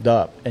fish moved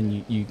up,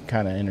 and you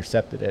kind of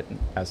intercepted it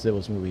as it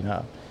was moving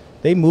up.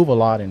 They move a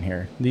lot in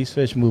here. These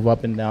fish move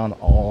up and down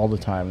all the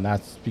time, and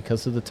that's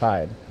because of the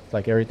tide.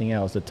 Like everything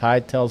else, the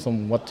tide tells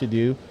them what to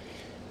do.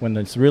 When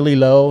it's really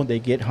low, they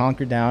get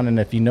hunkered down, and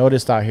if you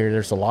noticed out here,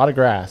 there's a lot of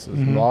grass. There's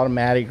a lot of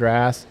matty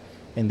grass,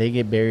 and they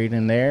get buried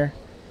in there.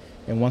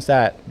 And once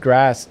that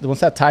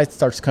tide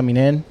starts coming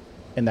in,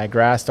 and that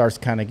grass starts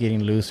kind of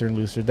getting looser and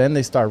looser, then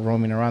they start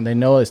roaming around. They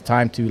know it's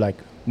time to like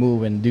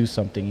move and do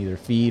something, either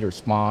feed or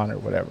spawn or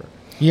whatever.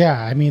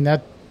 Yeah, I mean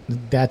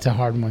that's a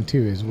hard one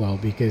too as well,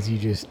 because you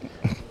just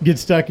get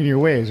stuck in your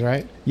ways,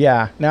 right?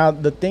 Yeah. Now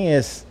the thing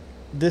is,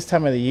 this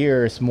time of the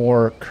year is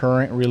more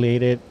current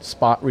related,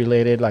 spot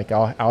related. Like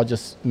I'll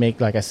just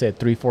make, like I said,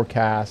 3-4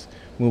 casts,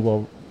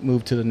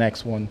 move to the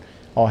next one.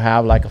 I'll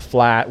have like a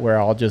flat where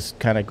I'll just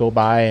kind of go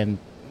by and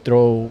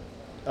throw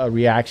a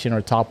reaction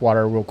or top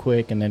water real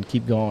quick and then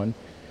keep going.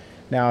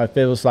 Now if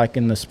it was like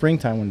in the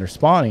springtime when they're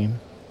spawning,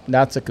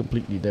 that's a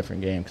completely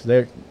different game,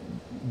 because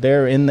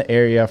they're in the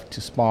area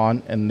to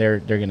spawn, and they're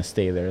going to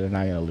stay there. They're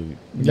not going to leave.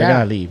 They're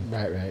going to leave.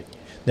 Right.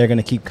 They're going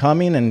to keep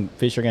coming, and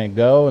fish are going to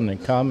go and then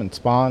come and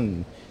spawn,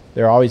 and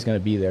they're always going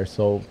to be there.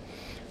 So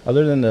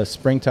other than the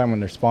springtime when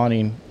they're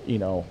spawning,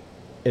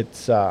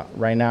 it's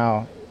right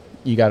now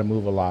you got to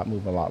move a lot.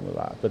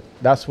 But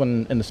that's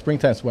when, in the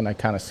springtime, is when I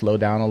kind of slow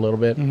down a little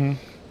bit. Mm-hmm.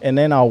 And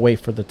then I'll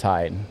wait for the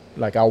tide.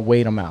 Like, I'll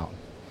wait them out.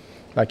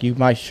 Like, you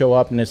might show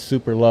up and it's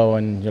super low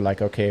and you're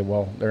like, okay,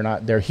 well,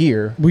 they're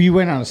here. Will you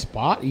wait on a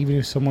spot, even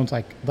if someone's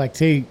like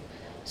say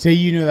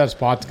you know that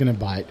spot's going to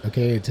bite,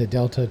 okay? It's a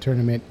Delta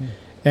tournament,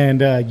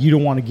 and you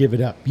don't want to give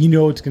it up. You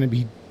know it's going to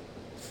be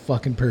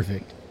fucking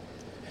perfect.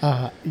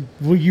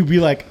 Will you be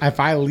like, if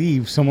I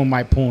leave, someone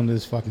might pull into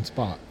this fucking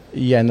spot?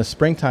 Yeah, in the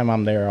springtime,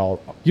 I'm there.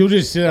 You'll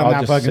just sit on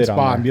that fucking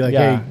spot and be like,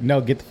 yeah. hey, no,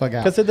 get the fuck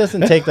out. Because it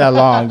doesn't take that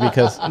long.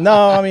 Because,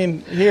 no, I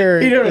mean,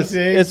 here, You know what I'm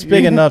it's saying?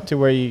 big enough to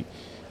where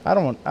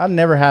I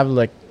never have,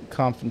 like,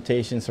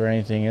 confrontations or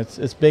anything.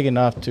 It's big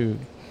enough to,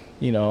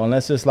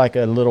 unless it's like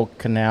a little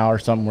canal or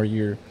something where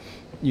you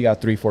got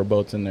 3-4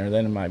 boats in there,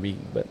 then it might be.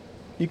 But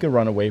you can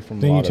run away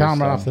from then water. Then you tell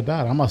them right off the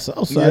bat, I'm a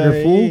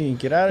Southsider, fool. Hey,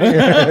 get out of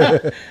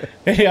here.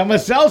 Hey, I'm a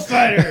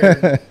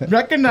Southsider.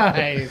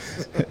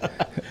 Recognize.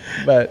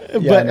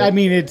 But I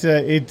mean, it's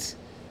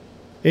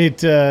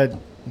a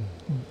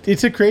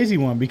crazy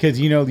one because,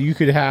 you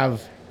could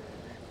have,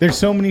 there's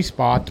so many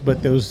spots,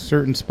 but those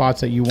certain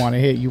spots that you want to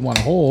hit, you want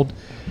to hold.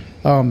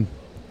 And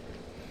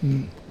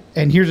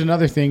here's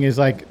another thing is,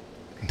 like,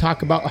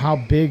 talk about how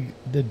big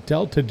the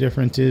delta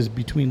difference is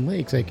between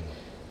lakes. Like,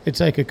 it's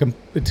like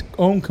its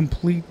own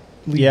completely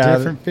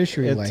different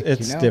fishery.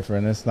 It's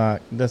different. It's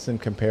not, doesn't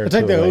compare. It's to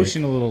like the lake.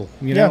 ocean a little,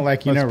 it's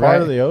right?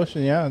 Part of the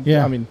ocean. Yeah.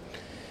 Yeah. I mean,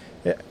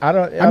 I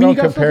don't you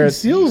got compare fucking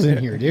seals in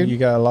here, dude. You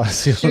got a lot of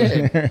seals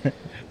in here.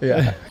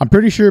 Yeah. I'm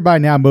pretty sure by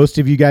now most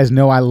of you guys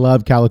know I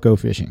love calico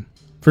fishing.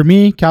 For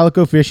me,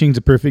 calico fishing is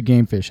a perfect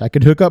game fish. I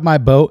could hook up my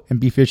boat and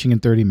be fishing in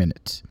 30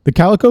 minutes. The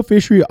calico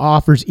fishery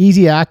offers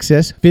easy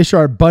access, fish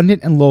are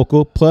abundant and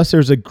local, plus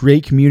there's a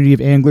great community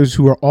of anglers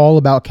who are all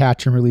about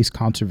catch and release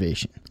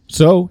conservation.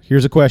 So,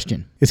 here's a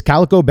question. Is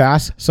calico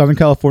bass Southern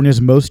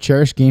California's most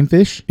cherished game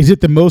fish? Is it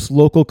the most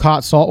local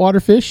caught saltwater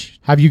fish?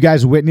 Have you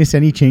guys witnessed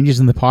any changes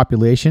in the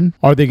population?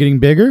 Are they getting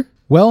bigger?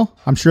 Well,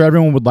 I'm sure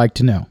everyone would like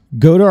to know.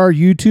 Go to our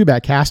YouTube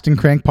at Cast and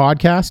Crank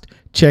Podcast,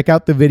 check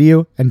out the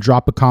video, and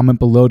drop a comment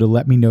below to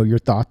let me know your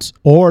thoughts.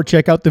 Or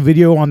check out the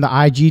video on the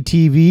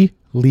IGTV,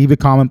 leave a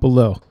comment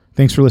below.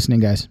 Thanks for listening,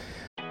 guys.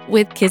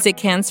 With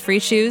Kizik hands-free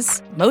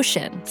shoes,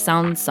 motion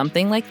sounds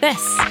something like this.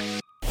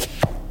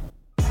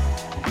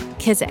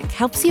 Kizik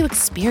helps you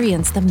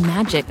experience the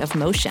magic of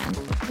motion.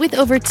 With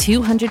over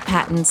 200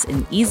 patents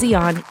and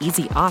easy-on,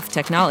 easy-off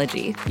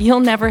technology, you'll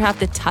never have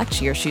to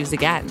touch your shoes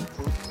again.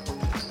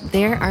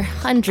 There are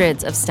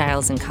hundreds of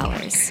styles and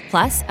colors,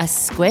 plus a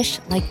squish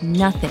like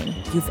nothing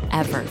you've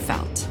ever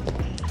felt.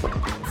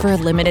 For a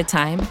limited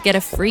time, get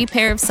a free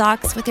pair of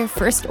socks with your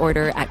first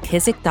order at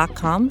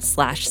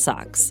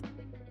kizik.com/socks.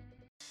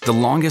 The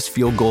longest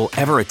field goal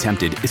ever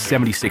attempted is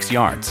 76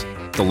 yards.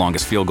 The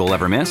longest field goal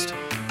ever missed?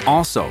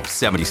 Also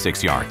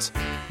 76 yards.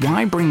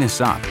 Why bring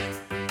this up?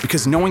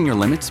 Because knowing your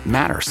limits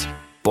matters,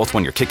 both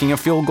when you're kicking a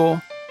field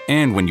goal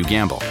and when you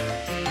gamble.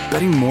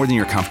 Betting more than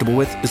you're comfortable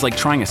with is like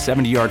trying a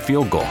 70-yard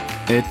field goal.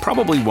 It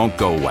probably won't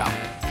go well.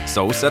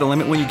 So set a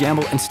limit when you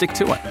gamble and stick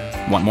to it.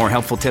 Want more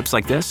helpful tips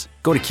like this?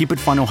 Go to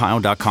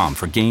keepitfunohio.com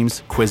for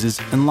games,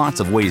 quizzes, and lots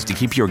of ways to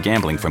keep your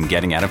gambling from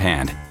getting out of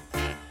hand.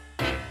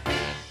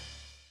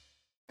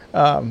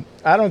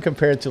 I don't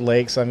compare it to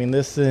lakes. I mean,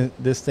 this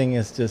thing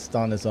is just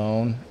on its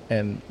own.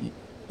 And,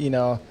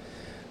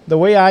 the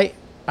way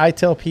I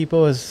tell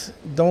people is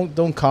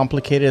don't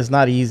complicate it. It's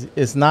not easy.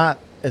 It's not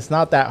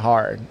that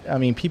hard. I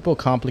mean, people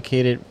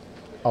complicate it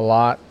a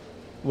lot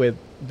with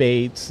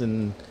baits,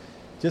 and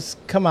just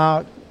come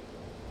out,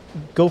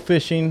 go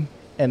fishing,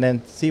 and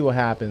then see what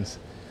happens.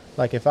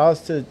 Like, if I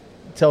was to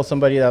tell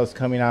somebody that was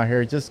coming out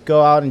here, just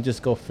go out and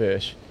just go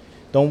fish.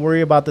 Don't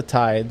worry about the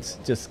tides.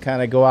 Just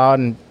kind of go out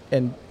and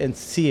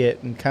see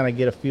it and kind of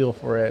get a feel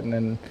for it.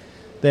 And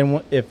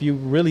then if you're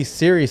really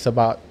serious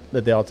about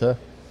the Delta,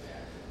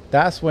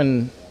 that's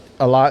when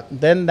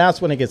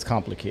it gets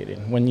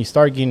complicated, when you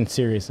start getting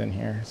serious in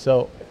here.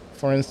 So,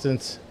 for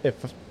instance,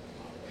 if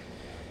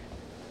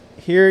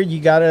here you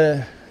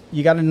gotta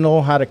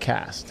know how to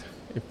cast.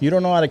 If you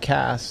don't know how to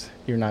cast,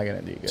 you're not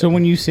gonna do good. So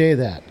when you say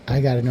that, I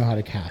gotta know how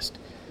to cast.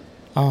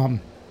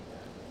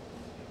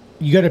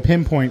 You gotta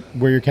pinpoint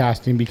where you're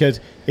casting, because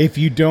if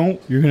you don't,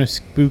 you're gonna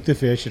spook the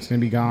fish. It's gonna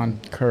be gone.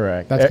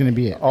 Correct. That's gonna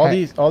be it.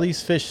 All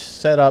these fish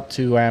set up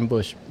to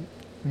ambush.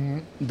 Mm-hmm.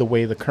 The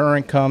way the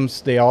current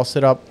comes, they all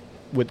set up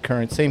with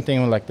current. Same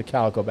thing with like the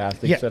calico bass.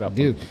 They set up.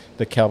 Dude.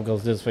 The kelp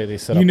goes this way. They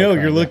set up.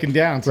 You're looking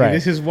down. See, right.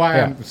 This is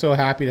why I'm so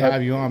happy to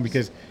have you on,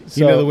 because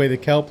you know the way the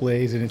kelp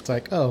lays, and it's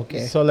like, oh,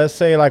 okay. So let's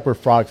say like we're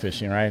frog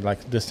fishing, right?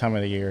 Like this time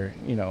of the year,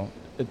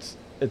 it's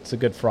a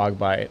good frog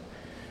bite.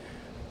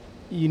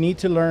 You need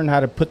to learn how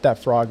to put that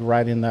frog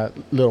right in that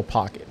little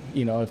pocket.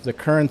 If the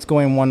current's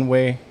going one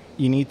way,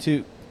 you need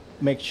to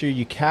make sure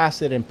you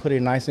cast it and put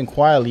it nice and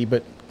quietly,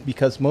 but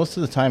because most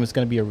of the time it's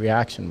going to be a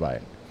reaction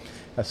bite.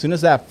 As soon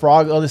as that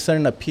frog all of a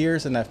sudden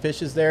appears and that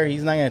fish is there,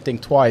 he's not going to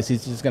think twice.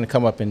 He's just going to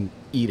come up and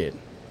eat it.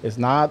 It's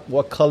not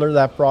what color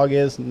that frog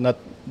is.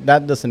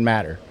 That doesn't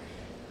matter.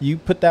 You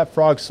put that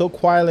frog so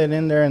quietly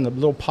in there in the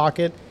little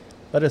pocket,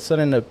 Let of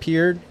sudden it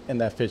appeared, and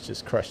that fish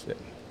just crushed it.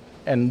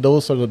 And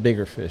those are the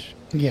bigger fish.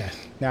 Yes.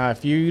 Now,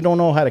 if you don't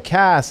know how to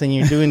cast and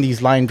you're doing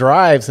these line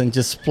drives and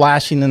just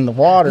splashing in the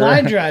water.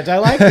 Line drives. I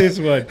like this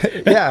one.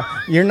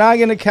 Yeah. You're not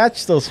going to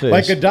catch those fish.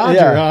 Like a Dodger,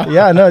 yeah. huh?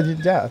 Yeah, no,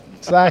 yeah,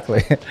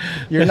 exactly.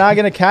 You're not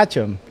going to catch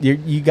them.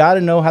 You got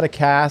to know how to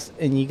cast,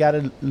 and you got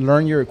to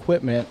learn your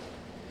equipment.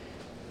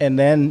 And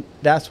then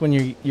that's when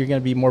you're going to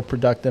be more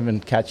productive in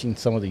catching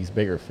some of these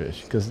bigger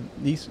fish, because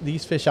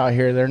these fish out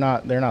here, they're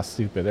not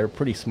stupid. They're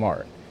pretty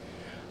smart.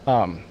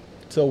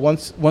 So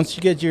once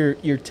you get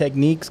your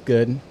techniques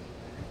good,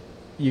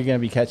 you're going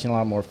to be catching a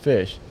lot more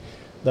fish.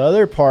 The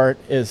other part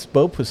is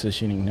boat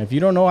positioning. If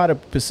you don't know how to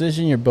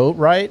position your boat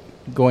right,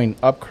 going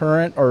up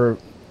current or,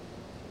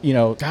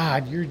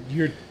 God,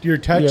 you're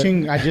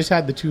touching. I just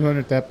had the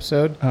 200th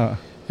episode,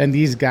 and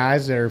these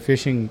guys that are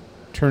fishing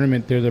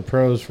tournament, they're the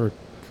pros for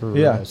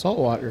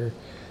saltwater.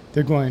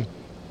 They're going,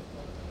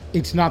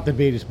 it's not the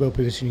bait, it's boat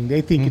positioning.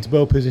 They think it's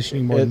boat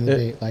positioning more than the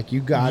bait. Like,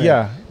 you got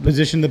to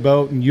position the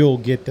boat, and you'll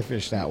get the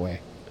fish that way.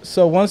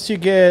 So once you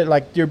get,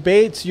 like, your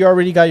baits, you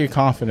already got your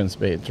confidence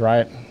baits,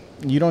 right?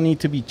 You don't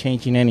need to be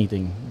changing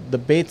anything. The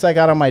baits I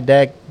got on my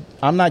deck,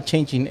 I'm not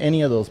changing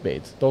any of those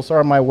baits. Those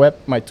are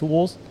my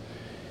tools,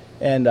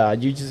 and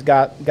you just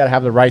got to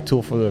have the right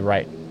tool for the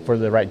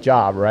right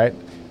job, right?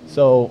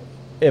 So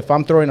if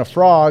I'm throwing a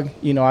frog,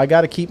 I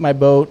got to keep my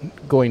boat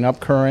going up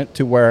current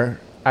to where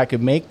I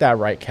could make that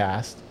right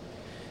cast.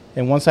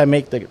 And once I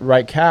make the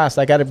right cast,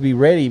 I got to be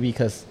ready,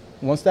 because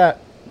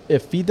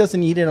if he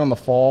doesn't eat it on the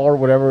fall or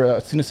whatever,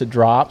 as soon as it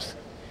drops,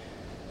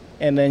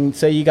 and then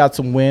say you got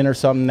some wind or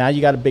something, now you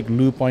got a big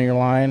loop on your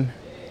line,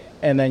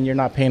 and then you're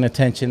not paying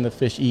attention, the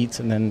fish eats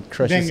and then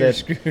crushes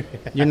it.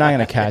 You're not going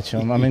to catch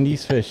them. I mean,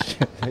 these fish,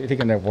 they're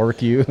going to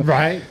work you.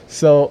 Right.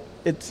 So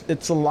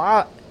it's a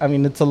lot. I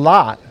mean, it's a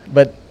lot,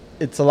 but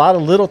it's a lot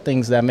of little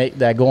things that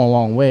go a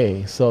long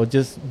way. So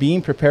just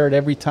being prepared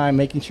every time,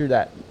 making sure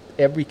that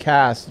every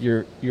cast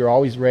you're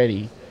always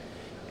ready.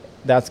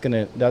 That's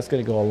gonna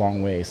go a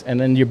long ways. And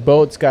then your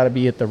boat's got to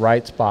be at the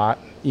right spot.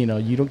 You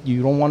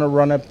don't want to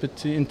run up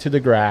into the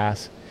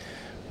grass.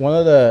 One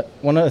of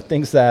the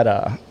things that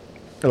a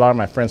lot of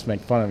my friends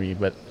make fun of me,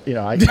 but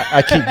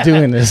I keep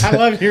doing this. I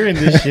love hearing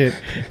this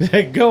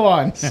shit. Go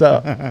on.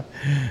 So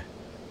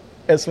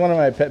it's one of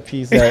my pet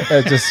peeves that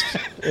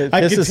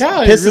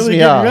pisses really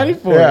me off. Ready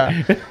for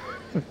it.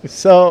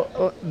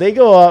 So they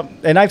go up,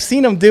 and I've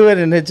seen them do it,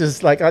 and it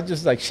just like I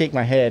just like shake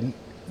my head.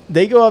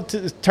 They go up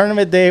to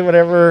tournament day,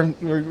 whatever.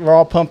 We're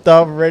all pumped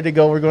up, we're ready to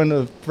go. We're going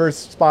to the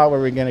first spot where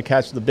we're going to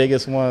catch the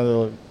biggest one of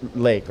the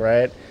lake,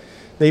 right?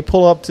 They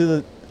pull up to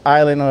the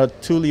island on a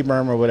Thule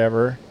berm or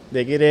whatever.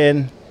 They get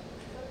in,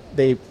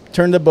 they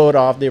turn the boat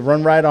off, they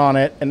run right on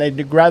it, and they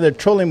grab their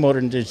trolling motor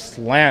and just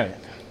slam it.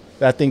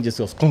 That thing just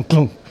goes clunk,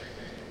 clunk.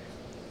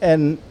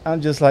 And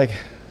I'm just like,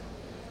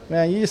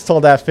 man, you just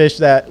told that fish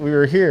that we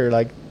were here.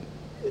 Like,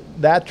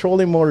 that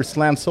trolling motor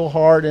slammed so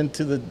hard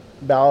into the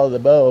bow of the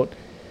boat,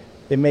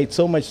 it made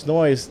so much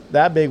noise,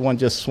 that big one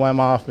just swam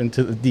off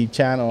into the deep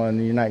channel,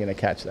 and you're not going to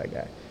catch that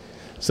guy.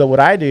 So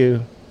what I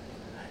do,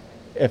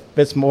 if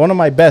it's one of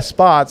my best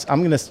spots,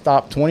 I'm going to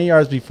stop 20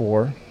 yards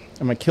before.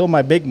 I'm going to kill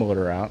my big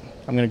motor out.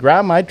 I'm going to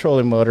grab my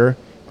trolling motor,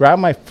 grab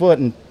my foot,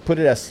 and put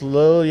it as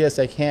slowly as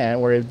I can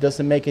where it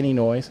doesn't make any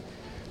noise.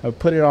 I'll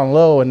put it on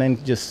low, and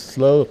then just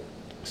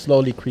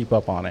slowly creep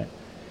up on it.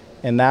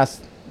 And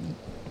that's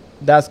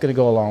going to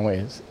go a long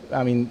ways.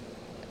 I mean,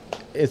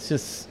 it's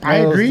just I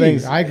agree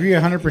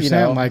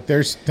 100%. Like,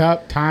 there's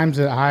times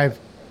that I've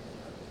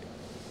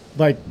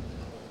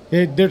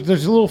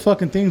there's little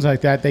fucking things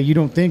like that you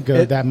don't think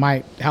of that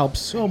might help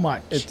so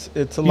much.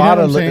 It's a lot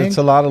of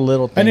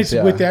little things, and it's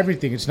with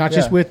everything. It's not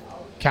just with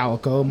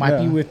calico. It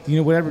might be with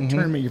whatever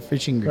tournament you're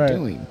fishing you're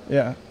doing.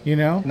 Yeah.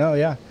 No,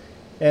 yeah.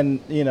 And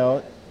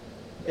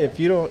if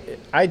you don't,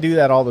 I do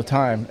that all the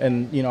time,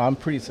 and I'm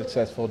pretty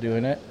successful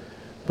doing it.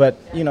 But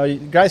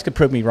guys could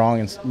prove me wrong,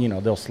 and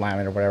they'll slam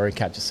it or whatever, and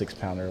catch a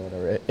 6-pounder or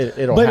whatever.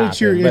 It'll but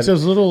happen. It's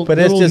those little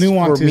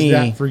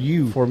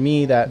nuances for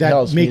me that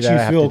helps makes you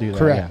feel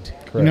correct.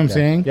 You know what I'm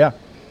saying? Yeah.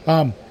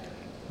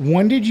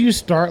 When did you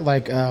start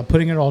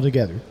putting it all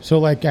together?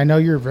 So I know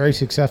you're a very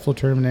successful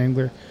tournament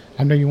angler.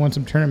 I know you won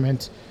some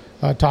tournaments.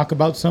 Talk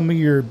about some of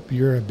your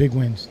big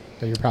wins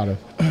that you're proud of.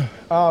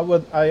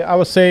 Well, I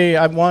would say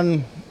I've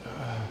won,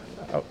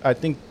 I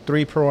think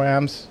 3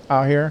 pro-ams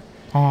out here.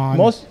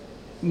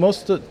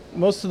 Most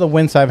of the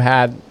wins I've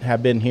had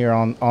have been here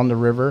on the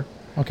river.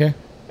 Okay.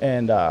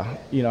 And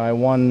I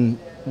won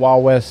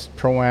Wild West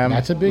Pro-Am.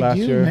 That's a big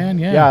deal, year. Man.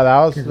 Yeah. Yeah, that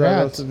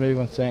was a big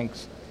one.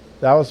 Thanks.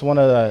 That was one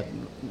of the,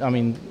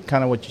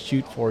 kind of what you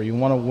shoot for. You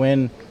want to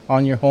win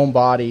on your home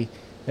body,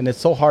 and it's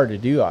so hard to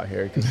do out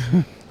here because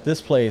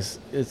this place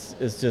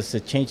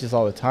it changes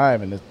all the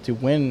time, and to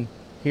win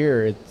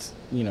here, it's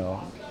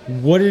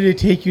What did it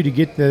take you to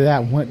get to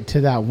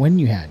that win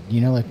you had?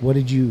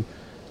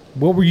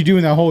 What were you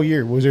doing that whole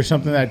year? Was there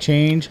something that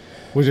changed?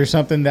 Was there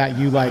something that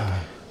you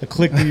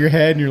clicked in your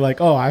head and you're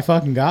like, oh, I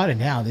fucking got it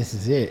now. This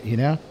is it,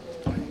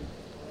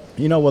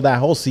 Well, that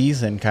whole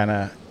season kind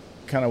of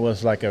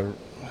was like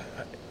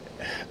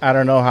I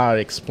don't know how to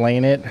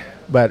explain it,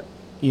 but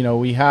you know,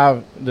 we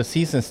have the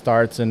season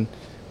starts and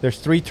there's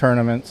 3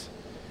 tournaments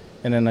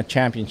and then a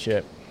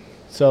championship.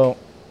 So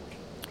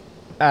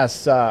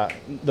as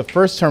the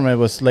first tournament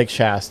was Lake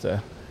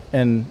Shasta,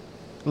 and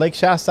Lake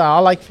Shasta, I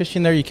like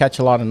fishing there. You catch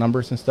a lot of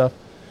numbers and stuff,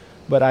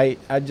 but I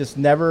just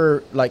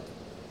never like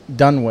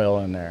done well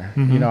in there.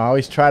 You know, I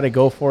always try to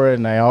go for it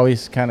and I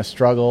always kind of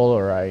struggle,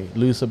 or I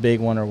lose a big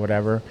one or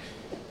whatever.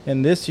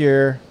 And this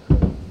year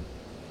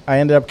I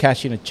ended up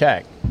cashing a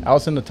check. I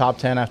was in the top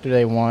 10 after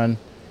day 1,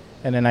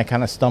 and then I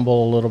kind of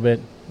stumbled a little bit.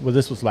 Well,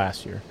 this was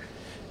last year.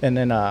 And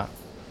then I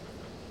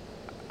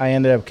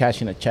ended up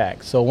cashing a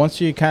check. So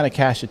once you kind of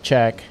cash a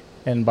check,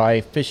 and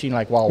by fishing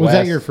like Wild West.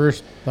 Was that your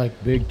first like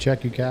big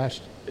check you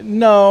cashed?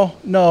 No,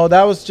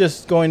 that was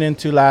just going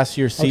into last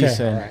year's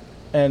season. Okay, all right.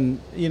 And,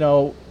 you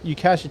know, you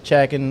cash a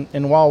check, and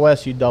in Wild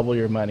West, you double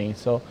your money.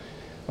 So,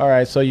 all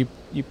right, so you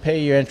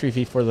pay your entry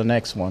fee for the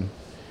next one.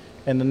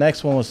 And the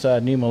next one was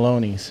New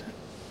Maloney's.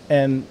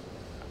 And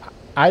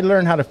I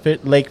learned how to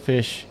lake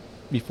fish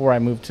before I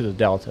moved to the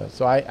Delta.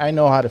 So I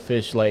know how to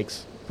fish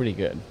lakes pretty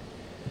good.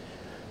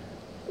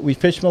 We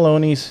fished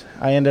Maloney's.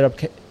 I ended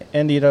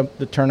up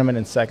the tournament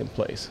in 2nd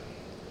place.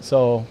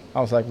 So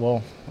I was like,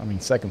 well, I mean,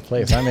 2nd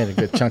place, I made a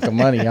good chunk of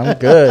money. I'm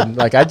good.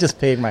 Like, I just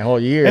paid my whole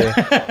year.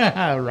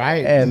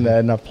 Right. And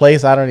in a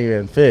place I don't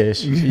even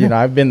fish. You know,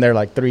 I've been there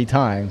like 3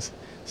 times.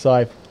 So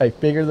I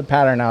figured the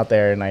pattern out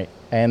there, and I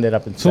ended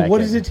up in 2nd. So what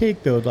does it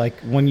take, though? Like,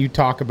 when you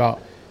talk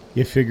about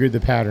you figured the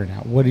pattern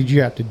out, what did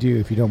you have to do,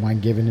 if you don't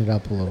mind giving it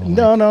up a little?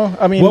 No.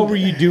 I mean, what were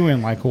you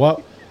doing? Like,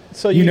 what?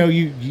 So you know,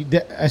 you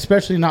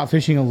especially not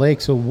fishing a lake.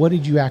 So what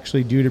did you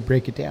actually do to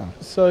break it down?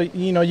 So,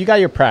 you know, you got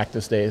your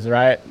practice days,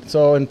 right?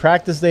 So in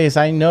practice days,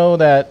 I know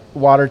that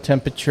water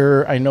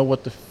temperature, I know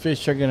what the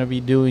fish are going to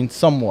be doing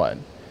somewhat.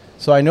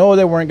 So I know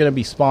they weren't going to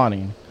be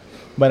spawning,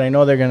 but I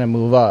know they're going to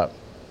move up.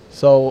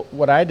 So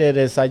what I did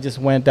is I just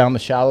went down the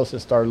shallows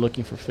and started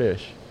looking for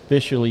fish,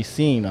 visually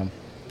seeing them.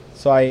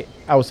 So I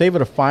was able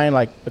to find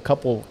like a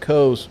couple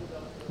coves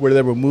where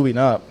they were moving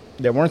up.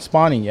 They weren't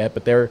spawning yet,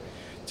 but they're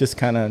just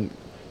kind of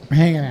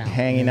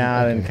hanging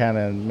out and kind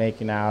of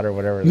making out or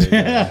whatever they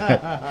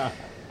do.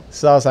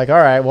 So I was like, all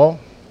right, well,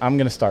 I'm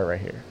going to start right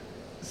here.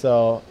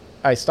 So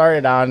I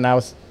started out, and I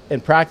was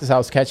in practice, I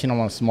was catching them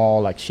on a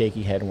small, like,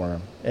 shaky headworm.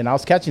 And I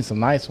was catching some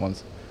nice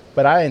ones,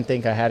 but I didn't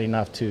think I had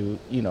enough to,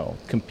 you know,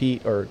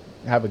 compete or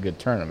have a good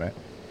tournament.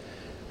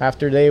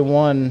 After day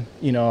 1,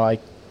 you know,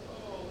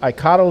 I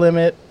caught a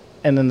limit,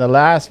 and in the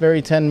last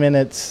very 10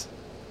 minutes,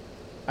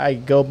 I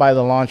go by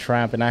the launch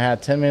ramp, and I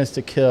had 10 minutes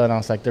to kill, and I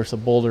was like, there's a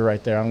boulder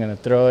right there. I'm going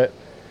to throw it.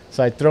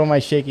 So I throw my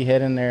shaky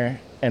head in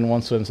there, and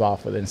one swims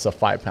off with it. It's a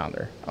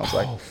 5-pounder. I was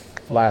like,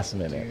 last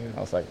minute. Dude.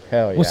 I was like,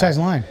 hell yeah. What size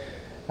line?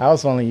 I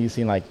was only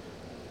using like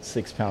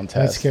 6-pound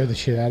test. That scared the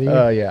shit out of you?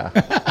 Oh,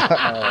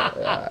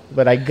 yeah.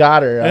 But I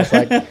got her. I was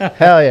like,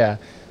 hell yeah.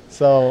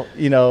 So,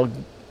 you know,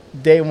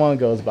 day 1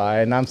 goes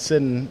by, and I'm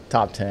sitting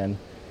top 10.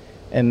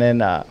 And then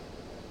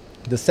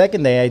the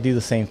second day, I do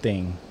the same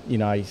thing. You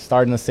know, I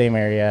started in the same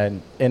area,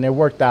 and it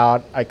worked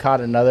out. I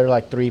caught another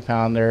like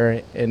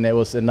 3-pounder, and it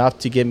was enough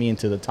to get me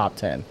into the top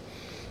 10.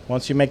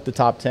 Once you make the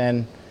top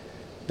 10,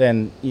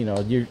 then, you know,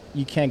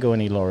 you can't go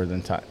any lower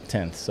than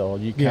 10th. So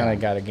you kind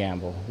of got to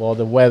gamble. Well,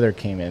 the weather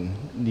came in.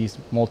 These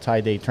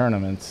multi-day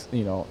tournaments,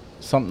 you know,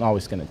 something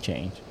always going to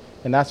change.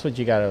 And that's what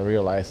you got to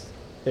realize.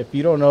 If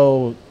you don't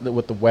know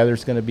what the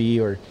weather's going to be,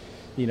 or,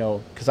 you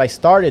know, because I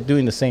started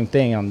doing the same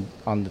thing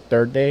on the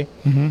 3rd day.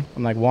 I'm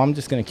like, well, I'm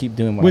just going to keep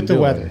doing what I'm doing.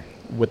 With the weather?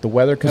 With the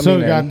weather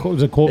coming in.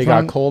 Was it cold? It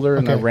got colder,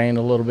 and it rained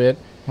a little bit.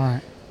 All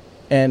right.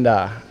 And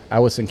I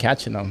wasn't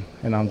catching them,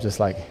 and I'm just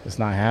like, it's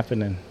not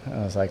happening. I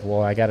was like,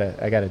 well, I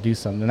gotta do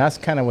something. And that's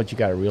kind of what you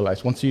got to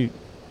realize. Once you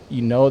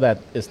know that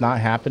it's not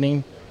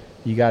happening,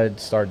 you got to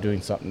start doing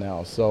something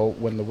else. So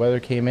when the weather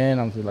came in,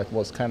 I was like,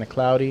 well, it's kind of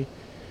cloudy.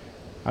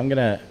 I'm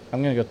gonna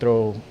go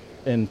throw.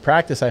 In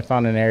practice, I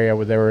found an area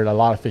where there were a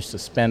lot of fish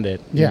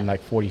suspended in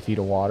like 40 feet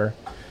of water.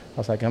 I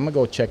was like, I'm gonna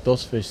go check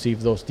those fish, see if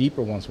those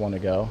deeper ones want to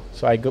go.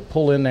 So I go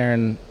pull in there,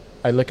 and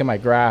I look at my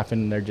graph,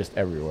 and they're just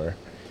everywhere.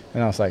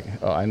 And I was like,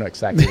 oh, I know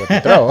exactly what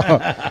to throw.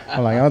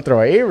 I'm like, I'm gonna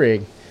throw an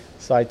A-rig.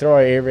 So I throw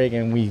an A-rig,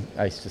 and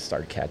I just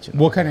started catching them.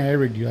 What kind of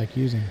A-rig do you like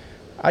using?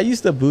 I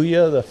used the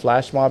Booyah, the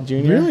Flash Mob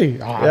Junior.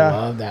 Really? Oh, yeah. I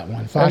love that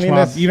one. Flash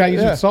Mob. You got to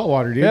use it with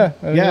saltwater, dude.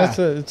 Yeah.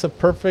 It's a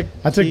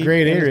perfect. That's a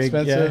great A-rig.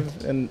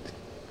 Expensive, and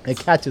it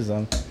catches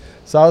them.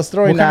 So I was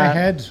throwing that. What kind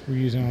of heads were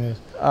you using on this?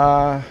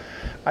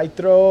 I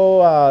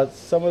throw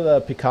some of the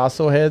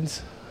Picasso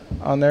heads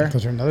on there.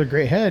 Those are another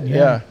great head.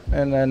 Yeah.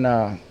 And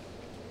then,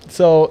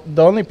 so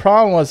the only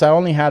problem was I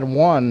only had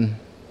one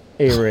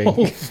A-rig.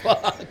 Oh,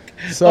 fuck.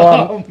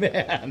 So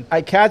man.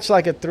 I catch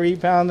like a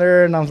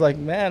 3-pounder, and I was like,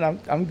 man,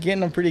 I'm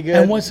getting them pretty good.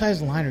 And what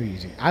size line are you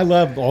using? I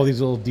love all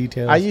these little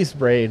details. I use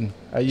braid.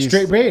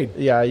 Straight braid?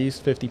 Yeah, I use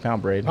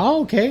 50-pound braid.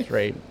 Oh, okay.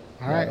 Straight.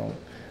 All right.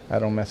 I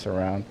don't mess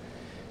around.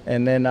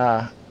 And then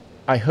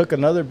I hook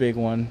another big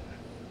one,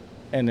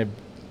 and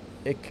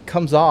it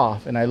comes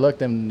off, and I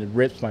looked, and it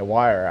rips my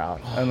wire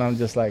out. And I'm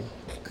just like,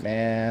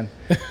 man.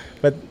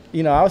 But,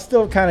 you know, I was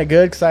still kind of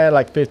good because I had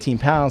like 15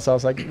 pounds. So I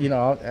was like, you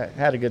know, I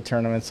had a good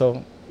tournament.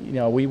 So, you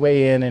know, we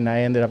weigh in and I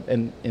ended up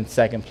in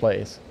second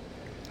place.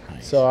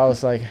 Nice. So I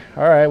was like,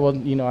 all right, well,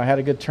 you know, I had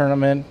a good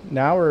tournament.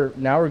 Now we're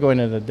going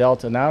to the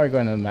Delta. Now we're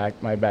going to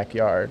my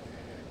backyard.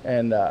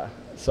 And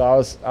so I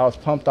was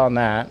pumped on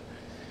that.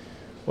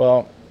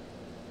 Well,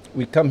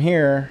 we come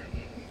here,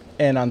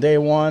 and on day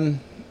one,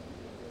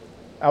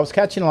 I was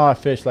catching a lot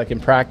of fish, like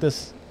in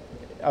practice.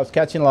 I was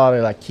catching a lot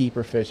of like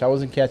keeper fish. I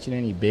wasn't catching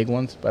any big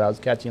ones, but I was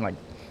catching like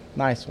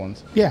nice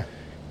ones. Yeah.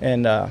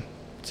 And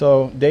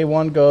so day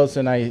one goes,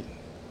 and I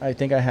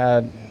think I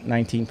had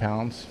 19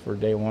 pounds for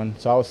day one.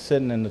 So I was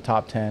sitting in the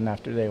top 10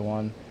 after day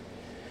one.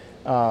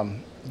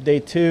 Day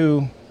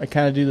two, I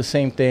kind of do the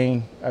same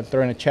thing. I'm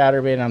throwing a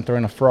chatterbait and I'm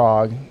throwing a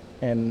frog.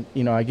 And,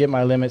 you know, I get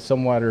my limit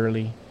somewhat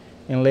early.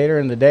 And later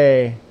in the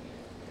day,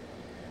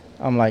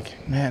 I'm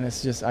like, man, I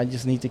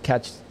just need to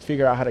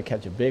figure out how to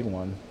catch a big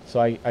one. So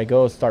I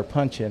go start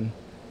punching,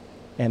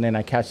 and then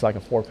I catch like a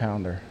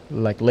 4-pounder,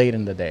 like late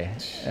in the day.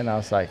 And I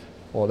was like,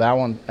 well,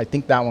 I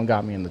think that one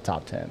got me in the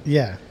top 10.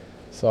 Yeah.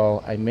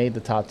 So I made the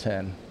top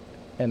 10,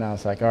 and I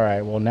was like, all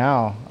right, well,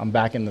 now I'm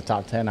back in the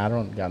top 10. I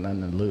don't got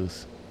nothing to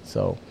lose.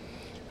 So,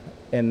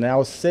 and I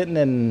was sitting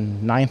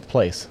in 9th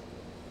place,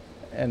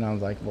 and I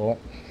was like, well,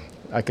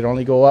 I could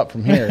only go up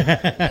from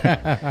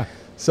here.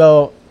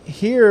 So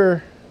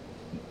here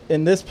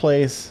in this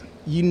place,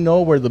 you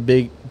know where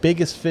the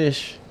biggest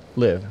fish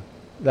live.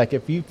 Like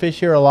if you fish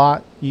here a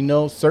lot, you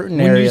know certain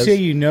areas. When you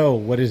say you know,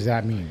 what does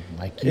that mean?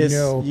 Like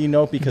you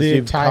know because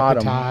you've caught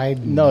them.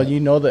 Tide no, you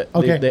know that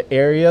the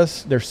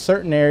areas. There's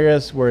certain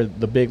areas where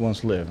the big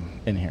ones live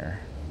in here,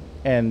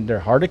 and they're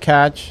hard to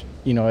catch.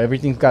 You know,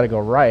 everything's got to go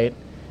right.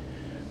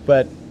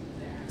 But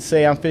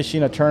say I'm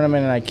fishing a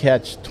tournament and I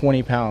catch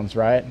 20 pounds,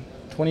 right?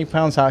 20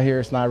 pounds out here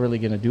is not really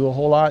going to do a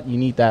whole lot. You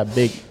need that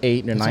big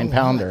 8 or 9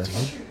 pounder.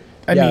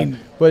 I mean,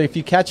 but if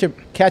you catch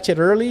it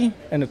early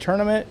in a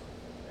tournament,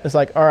 it's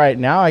like, all right,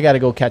 now I got to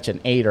go catch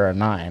an 8 or a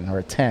 9 or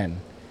a 10.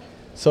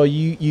 So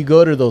you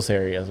go to those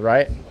areas,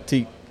 right,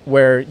 to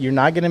where you're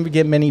not going to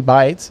get many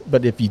bites,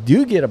 but if you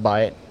do get a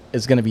bite,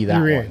 it's going to be that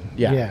one.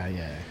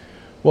 Yeah.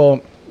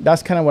 Well,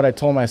 that's kind of what I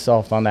told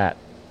myself on that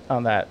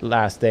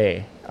last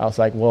day. I was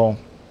like, well,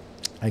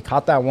 I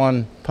caught that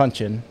one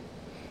punching,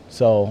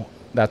 so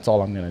that's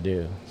all I'm going to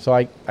do. So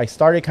I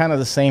started kind of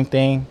the same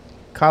thing,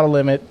 caught a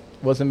limit,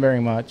 wasn't very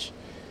much.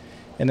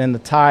 And then the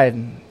tide,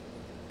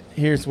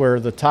 here's where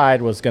the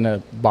tide was going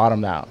to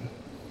bottom out.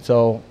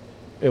 So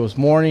it was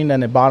morning,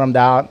 then it bottomed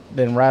out.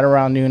 Then right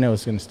around noon, it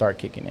was going to start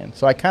kicking in.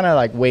 So I kind of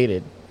like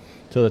waited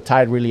till the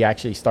tide really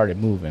actually started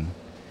moving.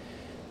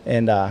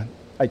 And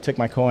I took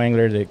my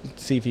co-angler to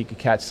see if he could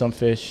catch some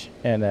fish.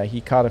 And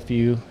he caught a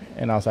few.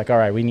 And I was like, all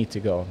right, we need to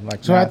go.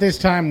 Like, so at this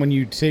time, when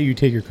you say you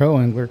take your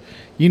co-angler,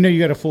 you know you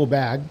got a full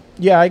bag.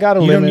 Yeah, I got a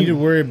limit. You don't need to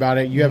worry about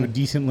it. You have a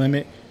decent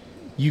limit.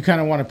 You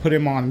kind of want to put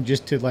him on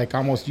just to like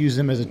almost use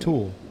him as a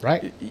tool,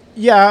 right?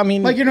 Yeah, I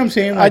mean, like, you know what I'm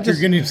saying? Like you're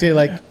going to say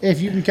like,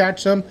 if you can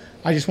catch some,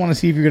 I just want to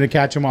see if you're going to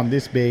catch them on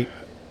this bait.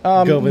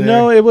 Go over there.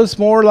 No, it was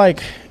more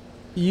like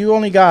you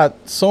only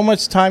got so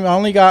much time.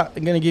 I'm going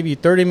to give you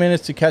 30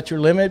 minutes to catch your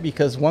limit,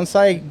 because once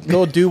I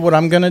go do what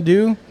I'm going to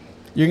do,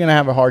 you're going to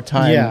have a hard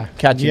time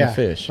catching a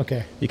fish.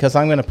 Okay. Because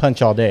I'm going to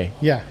punch all day.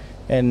 Yeah.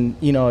 And,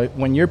 you know,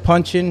 when you're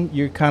punching,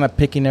 you're kind of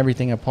picking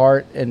everything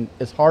apart, and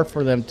it's hard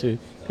for them to,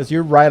 because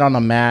you're right on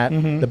the mat.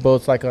 Mm-hmm. The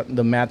boat's like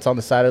the mat's on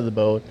the side of the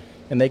boat,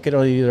 and they could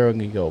either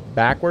go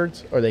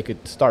backwards or they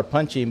could start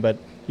punching, but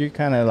you're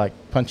kind of like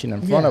punching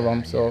in front of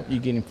them, so you're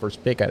getting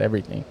first pick at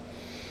everything.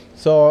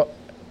 So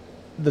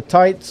the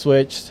tide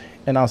switched,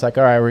 and I was like,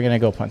 all right, we're going to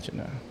go punching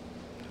now.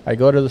 I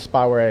go to the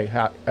spot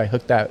where I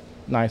hooked that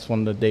nice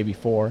one the day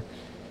before.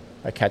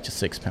 I catch a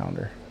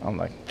 6-pounder. I'm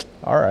like,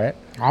 all right.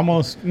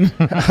 Almost.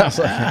 I was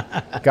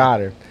like, got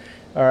her.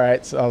 All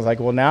right. So I was like,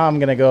 well, now I'm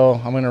going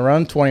to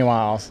run 20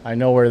 miles. I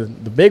know where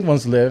the big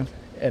ones live.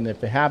 And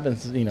if it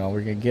happens, you know,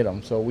 we're going to get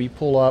them. So we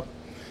pull up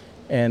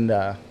and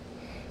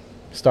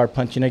start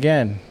punching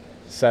again.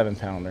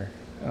 7-pounder.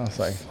 I was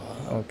like,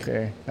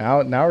 okay.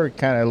 Now we're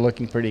kind of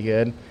looking pretty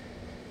good.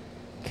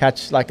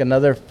 Catch like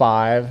another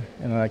 5,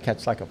 and then I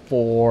catch like a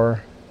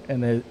 4.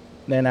 And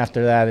then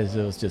after that,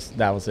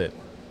 that was it.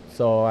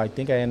 So I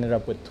think I ended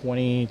up with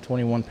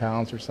 21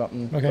 pounds or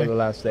something for the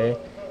last day.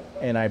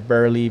 And I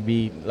barely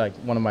beat like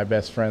one of my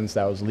best friends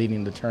that was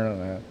leading the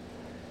tournament.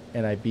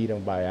 And I beat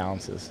him by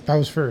ounces. That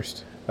was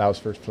first. That was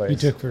first place. You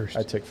took first.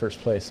 I took first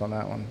place on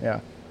that one, yeah.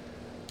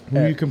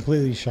 Were you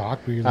completely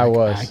shocked? Were you like, I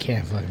was. I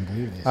can't fucking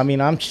believe this. I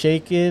mean, I'm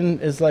shaking.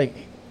 It's like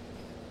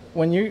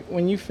when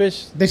you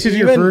fish. This is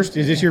your first.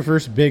 Is this your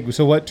first big?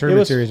 So what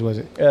tournament series was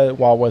it?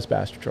 Wild West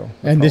Bass Patrol.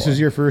 And this was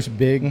your first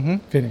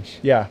big finish.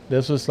 Yeah,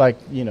 this was like,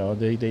 you know,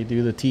 they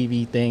do the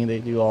TV thing. They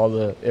do all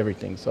the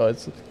everything. So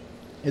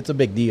it's a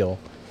big deal.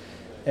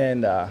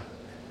 And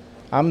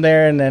I'm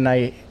there, and then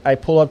I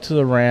pull up to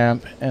the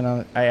ramp,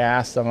 and I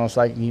asked him. I was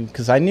like,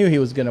 because I knew he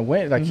was gonna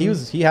win. Like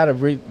he had a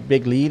really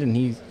big lead, and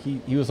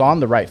he was on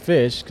the right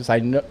fish, because I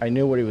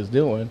knew what he was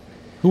doing.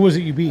 Who was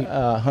it you beat?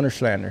 Hunter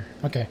Schlander.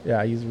 Okay.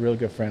 Yeah, he's a real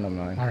good friend of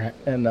mine. All right.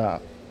 And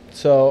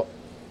So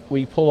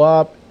we pull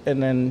up,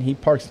 and then he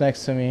parks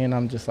next to me, and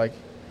I'm just like,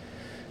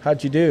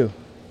 how'd you do?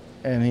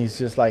 And he's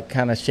just like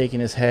kind of shaking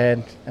his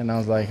head. And I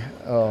was like,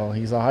 oh,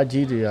 he's like, how'd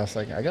you do? I was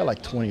like, I got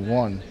like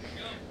 21.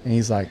 And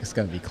he's like, it's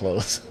going to be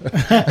close.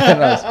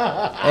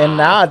 And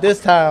now at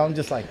this time, I'm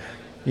just like,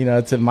 you know,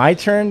 it's my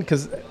turn,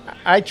 because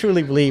I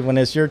truly believe when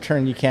it's your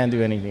turn, you can't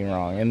do anything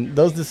wrong. And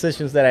those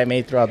decisions that I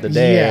made throughout the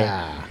day,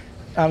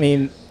 I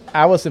mean,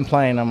 I wasn't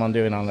planning on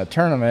doing on the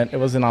tournament. It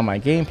wasn't on my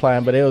game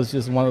plan, but it was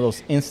just one of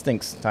those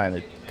instincts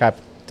type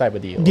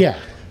of deal. Yeah.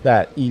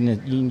 That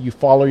you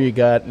follow your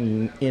gut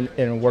and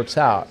it works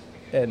out.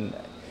 And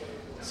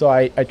so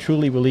I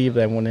truly believe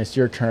that when it's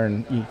your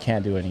turn, you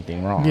can't do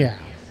anything wrong. Yeah.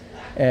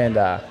 And,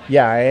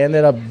 I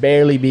ended up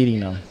barely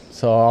beating him.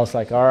 So I was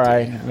like, all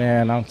right,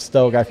 man, I'm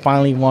stoked. I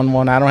finally won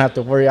one. I don't have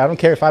to worry. I don't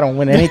care if I don't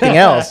win anything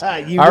else.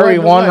 I already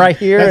won right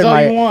here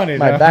in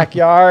my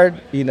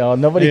backyard. You know,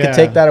 nobody could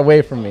take that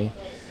away from me.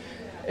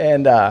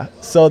 And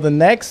so the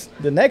next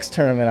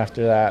tournament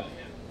after that,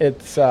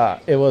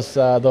 it was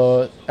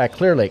at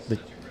Clear Lake, the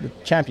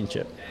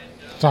championship.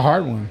 It's a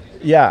hard one.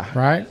 Yeah.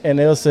 Right. And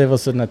it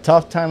was in a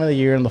tough time of the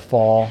year in the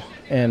fall.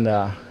 And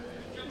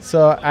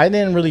so I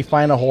didn't really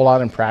find a whole lot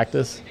in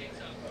practice.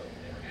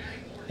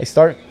 I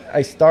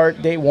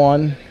start day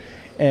one,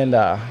 and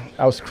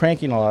I was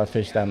cranking a lot of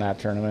fish down that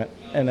tournament.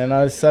 And then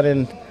all of a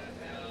sudden,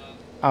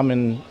 I'm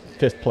in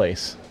 5th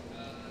place.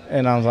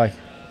 And I was like,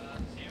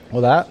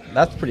 well,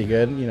 that's pretty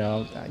good. You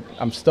know,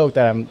 I'm stoked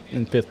that I'm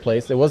in 5th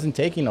place. It wasn't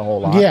taking a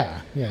whole lot.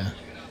 Yeah.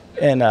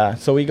 And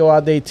so we go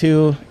out day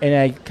 2, and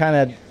I kind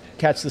of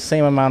catch the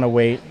same amount of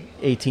weight,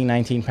 18,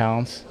 19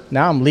 pounds.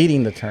 Now I'm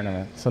leading the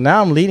tournament. So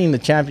now I'm leading the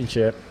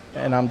championship,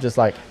 and I'm just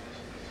like,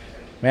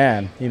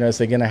 man, you know,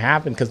 is it going to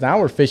happen? Because now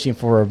we're fishing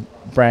for a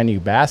brand new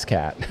bass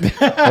cat.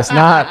 It's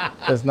not.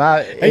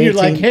 And you're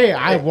like, hey,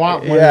 I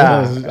want one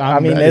of those. I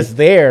mean, it's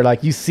there.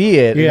 Like, you see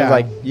it. Yeah. It's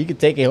like, you could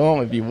take it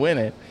home if you win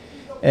it.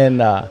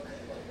 And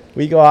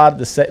we go out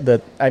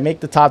I make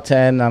the top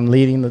 10. I'm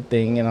leading the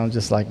thing, and I'm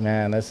just like,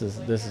 man, this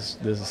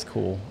is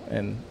cool.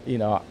 And you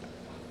know,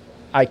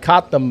 I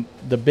caught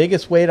the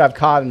biggest weight I've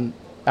caught in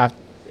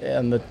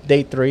the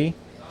day 3,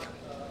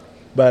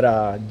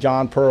 but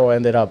John Pearl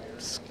ended up,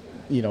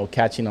 you know,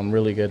 catching them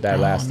really good that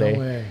last day.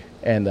 Way.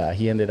 And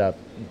he ended up,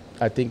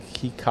 I think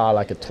he caught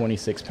like a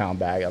 26-pound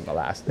bag on the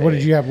last day. What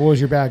did you have? What was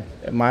your bag?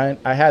 Mine,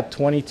 I had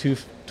 22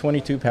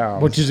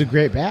 pounds, which is a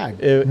great bag.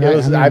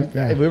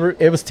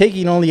 It was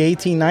taking only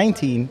 18,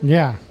 19.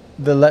 Yeah.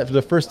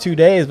 The first 2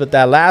 days, but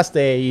that last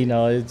day, you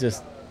know,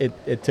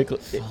 it took.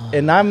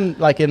 And I'm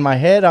like, in my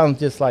head, I'm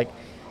just like,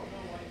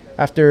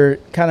 after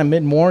kind of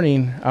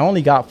mid-morning, I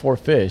only got 4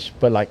 fish,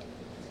 but like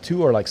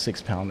 2 are like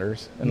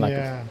 6-pounders, and like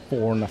a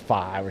 4 and a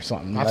 5 or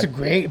something. That's like, a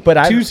great.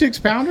 But 2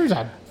 6-pounders.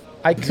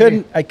 I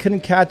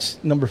couldn't catch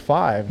number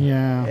 5.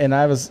 Yeah. And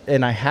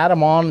I had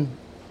them on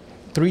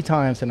 3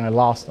 times, and I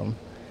lost them.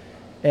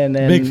 And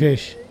then big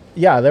fish.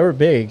 Yeah, they were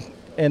big.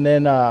 And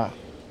then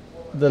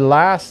the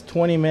last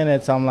 20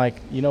 minutes, I'm like,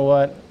 you know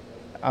what?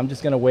 I'm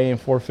just gonna weigh in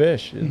 4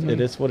 fish.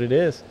 It is what it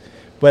is.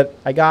 But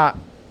I got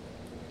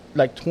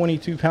like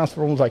 22 pounds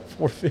for almost like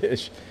 4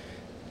 fish.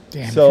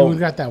 Damn, so, if you would have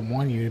got that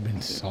one, you'd have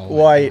been solid.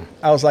 Well,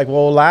 I was like,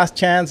 well, last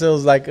chance, it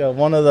was like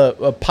one of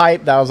a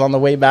pipe that was on the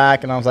way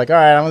back, and I was like, all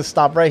right, I'm going to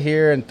stop right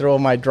here and throw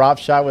my drop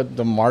shot with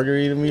the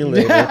Margarita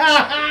Mutilator.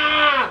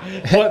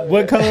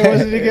 What color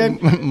was it again?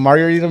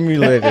 Margarita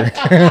Mutilator.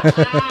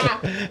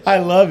 I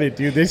love it,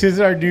 dude. This is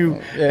our new,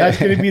 that's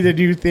going to be the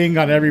new thing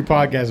on every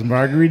podcast,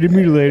 Margarita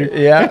Mutilator.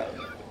 Yeah.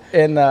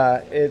 And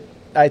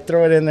I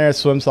throw it in there, it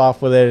swims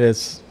off with it.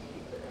 It's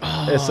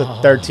a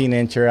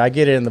 13-incher. I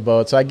get it in the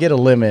boat, so I get a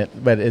limit,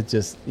 but it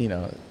just, you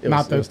know, it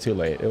was too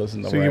late. It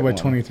wasn't the right one. So you went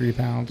 23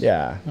 pounds?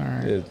 Yeah. All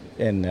right.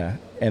 And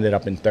ended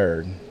up in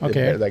 3rd.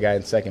 Okay. That guy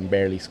in 2nd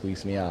barely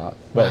squeezed me out.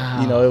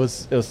 But, you know, it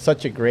was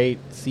such a great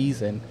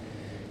season.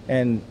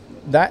 And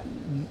that,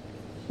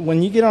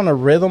 when you get on a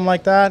rhythm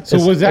like that.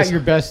 So was that your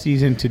best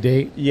season to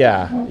date?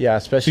 Yeah,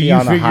 especially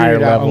on a higher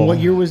level. And what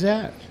year was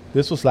that?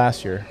 This was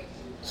last year.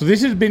 So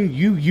this has been,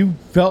 you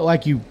felt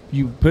like you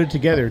put it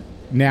together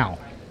now.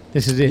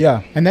 This is it.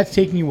 Yeah. And that's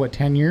taking you, what,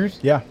 10 years?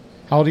 Yeah.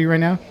 How old are you right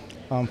now?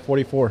 I'm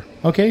 44.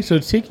 Okay, so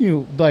it's taking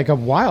you like a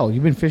while.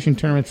 You've been fishing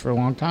tournaments for a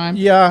long time.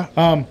 Yeah.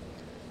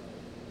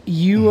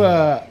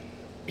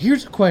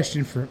 Here's a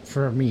question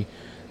for me.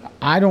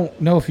 I don't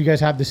know if you guys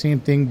have the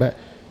same thing, but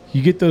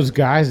you get those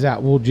guys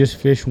that will just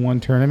fish one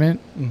tournament.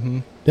 Mm-hmm.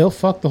 They'll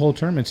fuck the whole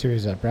tournament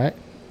series up, right?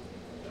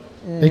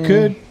 They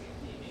could.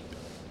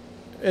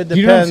 It depends.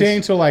 You know what I'm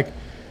saying? So, like,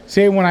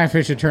 say when I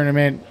fish a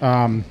tournament,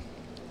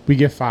 we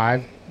get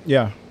 5.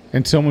 Yeah.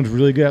 And someone's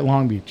really good at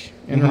Long Beach,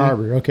 Inner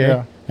Harbor, okay?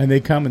 Yeah. And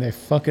they come and they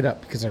fuck it up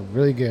because they're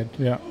really good.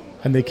 Yeah.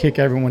 And they kick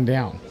everyone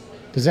down.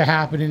 Does that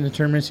happen in the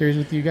tournament series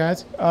with you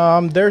guys?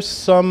 There's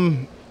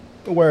some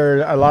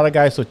where a lot of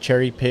guys will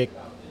cherry pick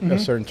a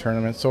certain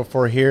tournament. So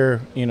for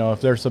here, you know,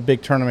 if there's a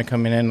big tournament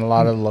coming in, a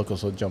lot of the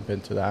locals will jump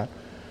into that.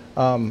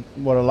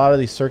 What a lot of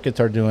these circuits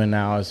are doing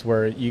now is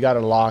where you got to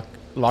lock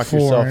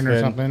yourself in. Or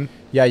something.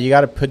 Yeah, you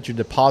got to put your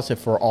deposit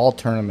for all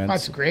tournaments.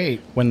 That's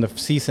great. When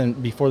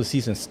before the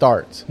season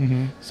starts.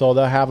 Mm-hmm. So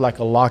they'll have like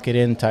a lock it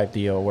in type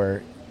deal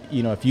where,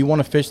 if you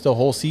want to fish the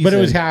whole season. But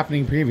it was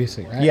happening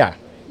previously, right?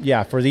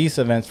 Yeah, for these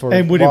events.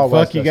 And would it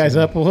fuck you guys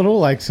up a little?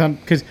 Like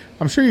because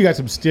I'm sure you got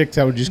some sticks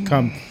that would just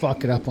come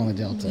fuck it up on the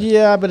Delta.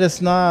 Yeah, but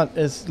it's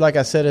like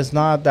I said, it's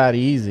not that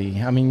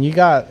easy. I mean,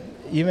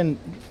 even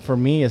for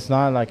me, it's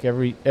not like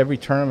every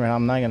tournament.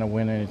 I'm not going to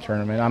win any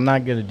tournament. I'm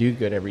not going to do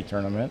good every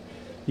tournament.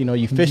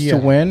 You fish to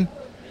win,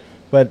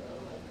 but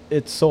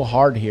it's so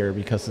hard here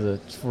because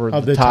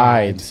of the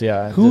tides.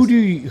 Yeah. Who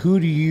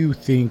do you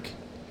think?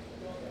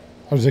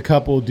 There's a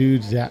couple of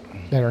dudes that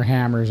are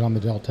hammers on the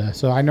Delta.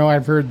 So I know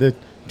I've heard the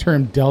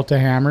term Delta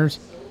hammers.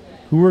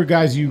 Who are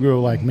guys you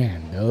go like,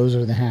 man, those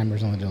are the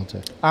hammers on the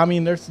Delta? I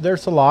mean, there's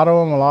a lot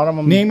of them. A lot of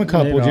them. Name a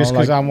couple just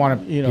because I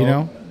want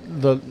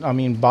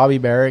to. Bobby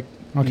Barrick.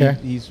 Okay.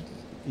 He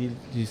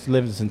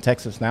lives in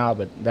Texas now,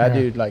 but that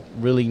dude like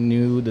really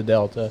knew the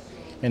Delta,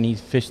 and he's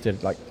fished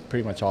it like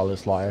pretty much all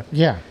his life.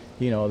 Yeah.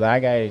 That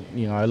guy,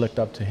 I looked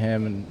up to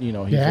him, and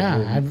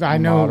he's I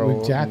know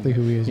exactly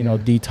who he is.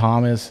 D.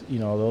 Thomas,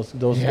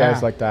 those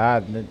guys like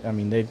that. I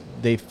mean,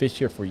 they fished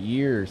here for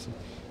years,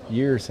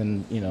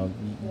 and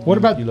What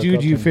about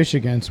dudes you fish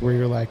against where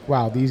you're like,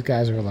 wow, these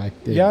guys are like,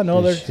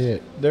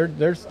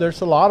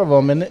 there's a lot of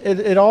them, and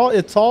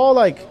it's all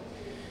like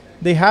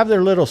they have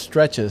their little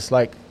stretches,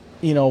 like.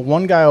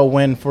 One guy will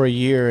win for a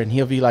year and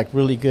he'll be like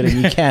really good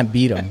and you can't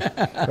beat him,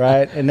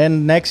 right? And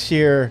then next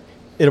year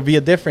it'll be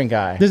a different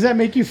guy. Does that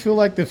make you feel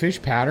like the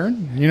fish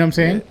pattern? You know what I'm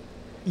saying?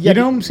 Yeah. You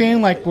know what I'm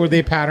saying? Like where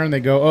they pattern, they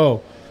go,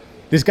 oh,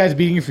 this guy's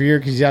beating you for a year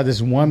because he's got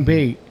this one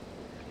bait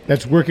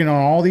that's working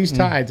on all these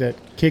tides that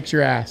kicks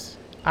your ass.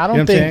 I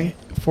don't think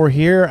for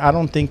here. I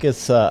don't think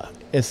it's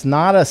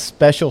not a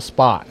special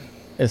spot.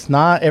 It's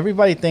not.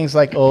 Everybody thinks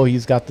like, oh,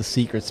 he's got the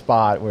secret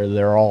spot where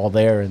they're all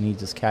there and he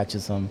just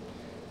catches them.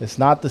 It's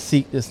not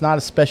it's not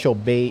a special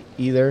bait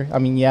either. I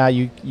mean, yeah,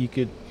 you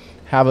could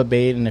have a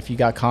bait, and if you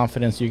got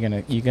confidence,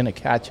 you're gonna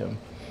catch them.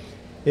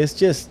 It's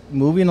just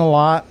moving a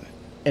lot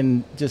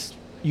and just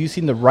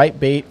using the right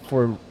bait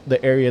for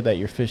the area that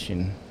you're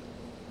fishing.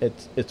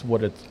 It's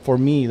for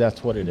me.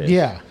 That's what it is.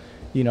 Yeah.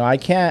 I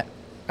can't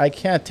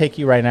take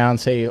you right now and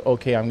say,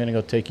 okay, I'm gonna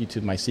go take you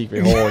to my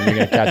secret hole and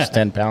you're gonna catch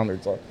 10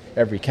 pounders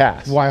every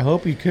cast. Well, I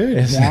hope you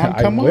could. Juan,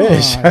 come on.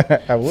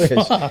 I wish.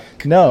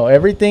 No,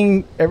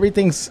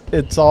 everything's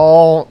it's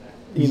all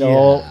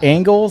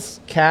angles,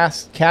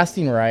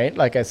 casting right,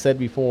 like I said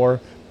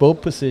before,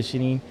 boat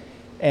positioning,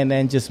 and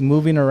then just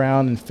moving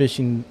around and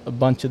fishing a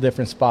bunch of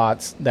different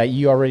spots that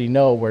you already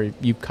know where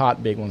you've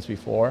caught big ones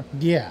before.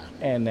 Yeah.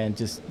 And then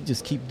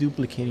just keep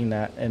duplicating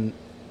that, and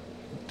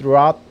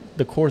throughout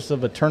the course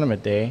of a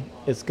tournament day,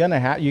 it's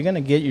you're gonna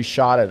get your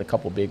shot at a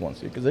couple big ones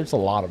because there's a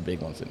lot of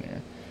big ones in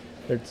here.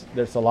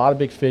 There's a lot of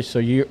big fish, so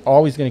you're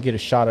always going to get a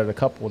shot at a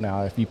couple.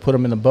 Now, if you put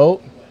them in the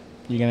boat,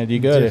 you're going to do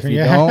good. If you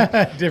don't,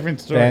 different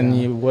story. Then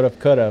you would have,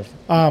 could have.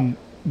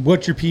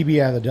 What's your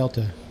PB out of the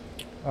Delta?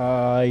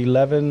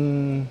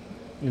 11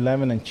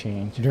 and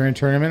change. During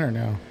tournament or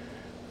no?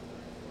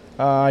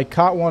 I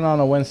caught one on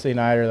a Wednesday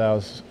nighter that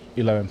was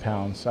 11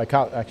 pounds. I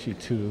caught actually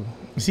 2.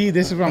 See,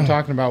 this is what I'm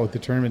talking about with the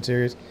tournament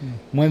series.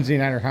 Wednesday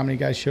nighter, how many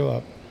guys show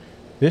up?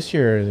 This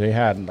year they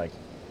had like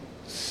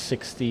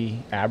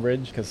 60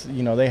 average because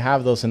they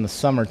have those in the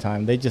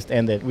summertime.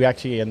 We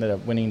actually ended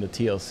up winning the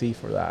TLC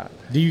for that.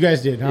 You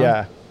guys did, huh?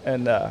 Yeah.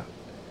 And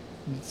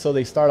so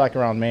they start like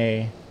around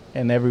May,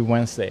 and every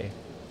Wednesday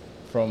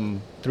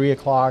from 3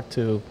 o'clock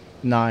to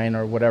 9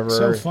 or whatever.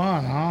 So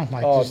fun, huh?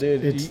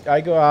 Dude,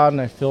 I go out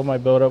and I fill my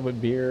boat up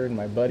with beer and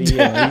my buddy,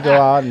 and we go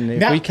out, and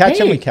if we catch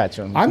them, we catch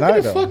them. I'm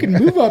gonna fucking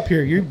move up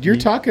here. You're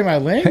talking my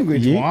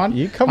language,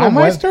 Juan. I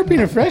might start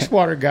being a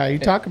freshwater guy. You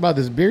talk about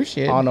this beer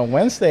shit on a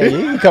Wednesday. You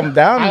can come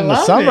down in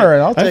the summer,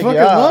 and I'll take you out.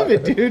 I fucking love it,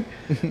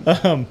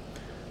 dude.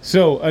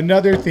 So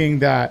another thing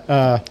that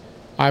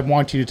I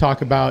want you to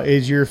talk about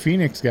is your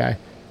Phoenix guy.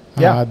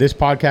 Yeah. This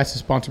podcast is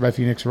sponsored by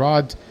Phoenix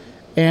Rods,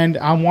 and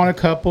I want a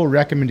couple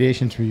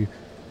recommendations for you.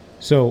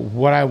 So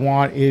what I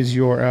want is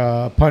your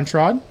punch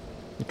rod.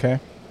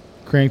 Okay.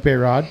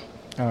 Crankbait rod.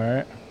 All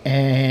right.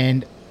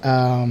 And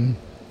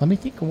let me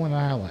think of one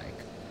I like.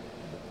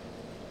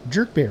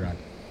 Jerkbait rod.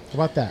 How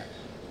about that?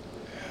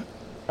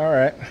 All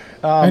right.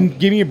 And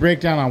give me a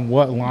breakdown on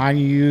what line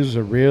you use,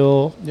 a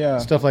reel,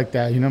 stuff like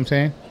that. You know what I'm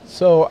saying?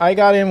 So I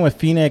got in with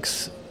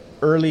Phoenix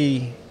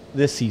early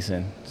this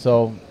season.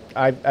 So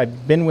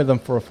I've been with them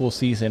for a full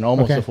season,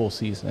 almost a full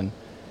season.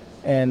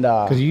 And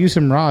because you use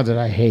some rods that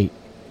I hate.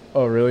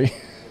 Oh, really?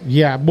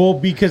 Yeah, well,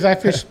 because I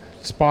fish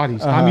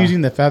spotties. I'm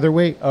using the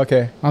featherweight on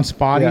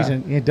spotties,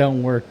 and it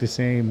don't work the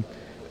same.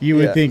 You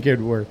would think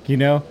it'd work,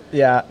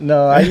 Yeah,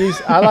 no,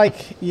 I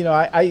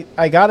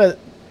got a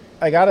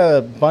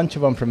bunch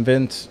of them from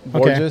Vince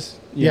Borges.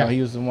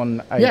 He was the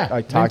one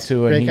I talked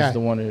to, and he's the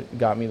one who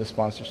got me the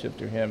sponsorship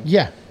through him.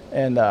 Yeah.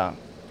 And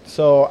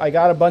So I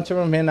got a bunch of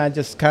them in. I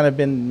just kind of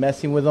been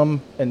messing with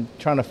them and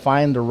trying to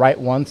find the right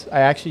ones.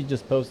 I actually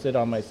just posted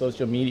on my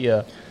social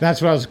media.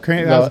 That's what I was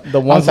crazy. The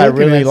ones I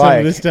really like. Some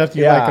of the stuff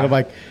you like, and I'm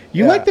like,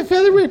 you like the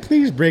featherweight?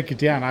 Please break it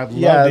down. I'd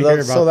love to hear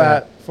about so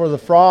that. For the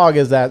frog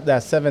is that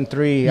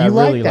 7.3. I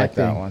really like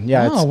that one.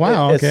 Yeah. Oh,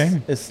 wow. Okay.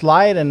 It's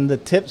slight, and the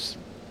tips.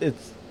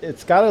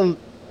 It's got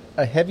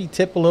a heavy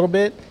tip a little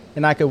bit,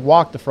 and I could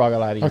walk the frog a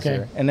lot easier.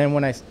 Okay. And then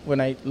when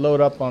I load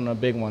up on a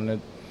big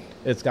one,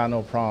 it's got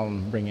no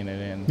problem bringing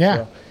it in. Yeah.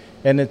 So,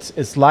 and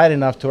it's light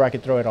enough to where I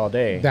could throw it all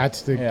day.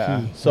 That's the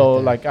key. So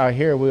like out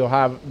here we'll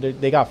have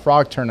they got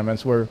frog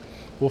tournaments where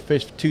we'll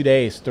fish for 2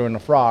 days throwing the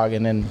frog,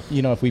 and then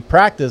if we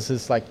practice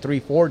it's like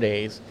 3-4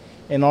 days,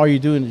 and all you're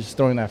doing is just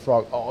throwing that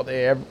frog all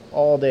day,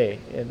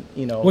 and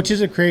which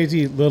is a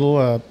crazy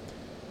little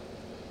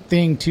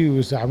thing too.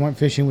 Is I went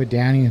fishing with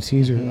Danny and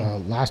Caesar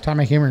last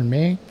time I came here in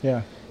May.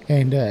 Yeah.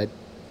 And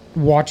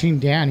watching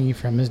Danny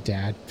from his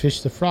dad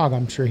fish the frog,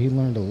 I'm sure he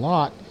learned a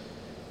lot.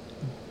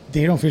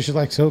 They don't fish it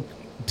like so.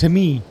 To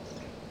me,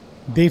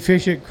 they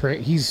fish it.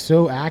 He's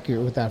so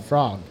accurate with that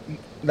frog.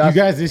 You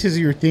guys, this is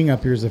your thing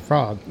up here is the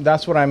frog.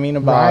 That's what I mean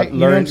about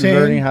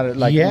learning how to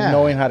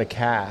knowing how to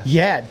cast.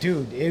 Yeah,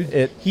 dude.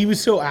 He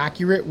was so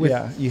accurate with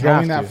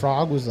throwing that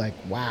frog. Was like,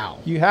 wow.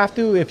 You have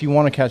to if you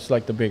want to catch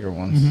like the bigger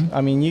ones.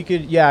 I mean, you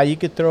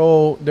could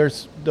throw.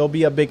 There'll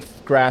be a big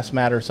grass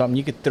mat or something.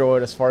 You could throw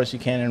it as far as you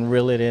can and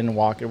reel it in,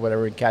 walk it,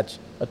 whatever, and catch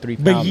a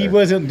 3-pounder. But he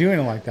wasn't doing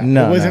it like that.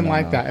 No, it wasn't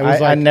like that. It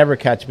was I never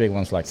catch big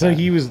ones like that. So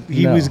he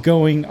was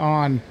going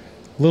on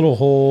little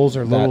holes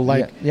or little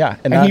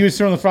and he was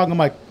throwing the frog. I'm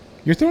like,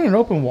 you're throwing it in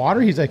open water?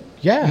 He's like,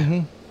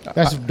 yeah.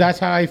 That's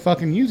how I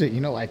fucking use it.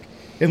 Like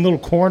in little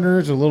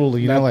corners or little,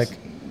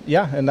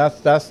 and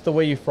that's the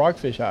way you frog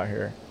fish out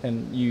here.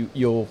 And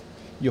you'll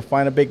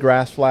find a big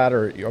grass flat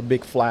or a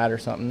big flat or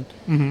something.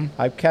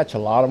 I catch a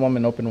lot of them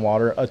in open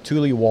water, a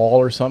tule wall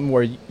or something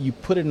where you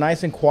put it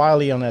nice and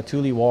quietly on that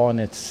tule wall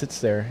and it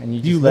sits there and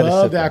you just let it sit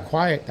love there. that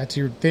quiet. That's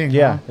your thing.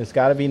 Yeah, huh? It's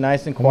got to be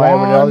nice and quiet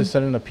when it all of a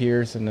sudden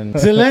appears and then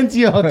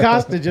Silencio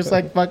Acosta, just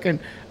like fucking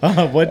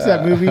what's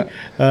that movie?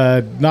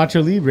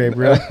 Nacho Libre,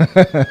 bro.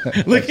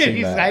 Look at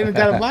he's not even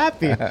got him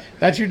laughing.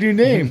 That's your new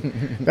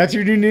name. That's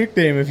your new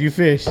nickname if you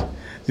fish.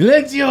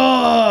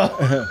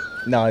 Silencio.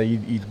 No,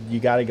 you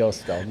got to go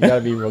stealth. You got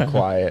to be real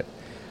quiet.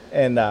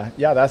 And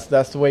that's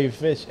the way you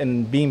fish,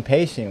 and being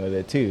patient with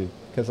it too,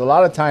 because a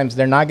lot of times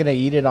they're not going to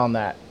eat it on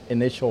that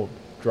initial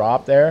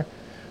drop there,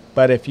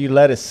 but if you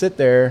let it sit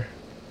there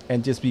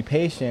and just be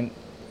patient,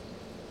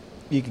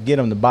 you can get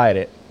them to bite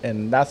it,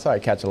 and that's how I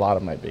catch a lot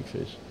of my big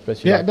fish.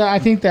 Especially but I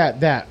think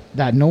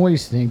that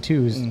noise thing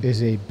too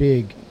is a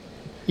big,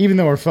 even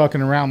though we're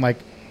fucking around, like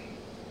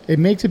it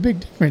makes a big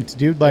difference,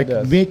 dude. Like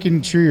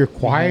making sure you're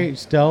quiet,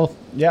 stealth.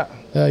 Yeah.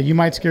 You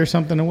might scare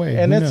something away.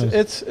 And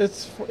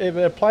it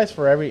applies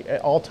for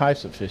all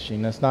types of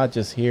fishing. It's not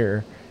just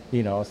here.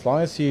 As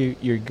long as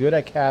you're good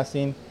at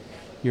casting,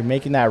 you're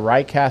making that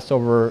right cast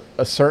over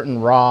a certain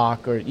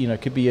rock, or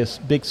it could be a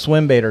big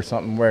swim bait or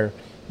something where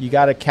you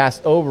got to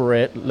cast over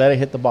it, let it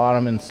hit the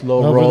bottom, and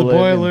roll it. Over the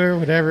boiler,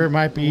 whatever it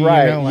might be.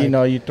 Right.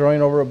 You're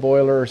throwing over a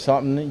boiler or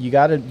something. You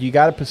got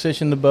to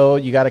position the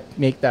boat. You got to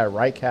make that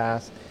right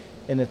cast,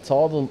 and it's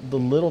all the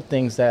little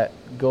things that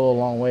go a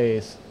long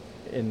ways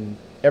in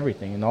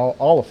everything and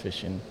all of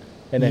fishing.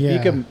 And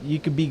if you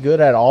could be good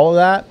at all of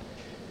that,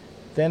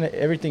 then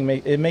everything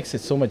makes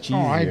it so much easier.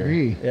 Oh, I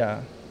agree.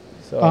 Yeah.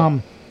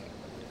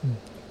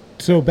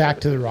 So back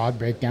to the rod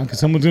breakdown, because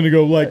someone's gonna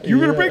go like, "You're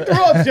gonna break the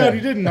rods down."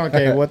 You didn't.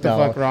 Okay, what the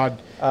fuck rod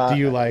do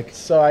you like?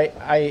 So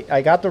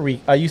I got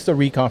I used the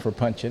Recon for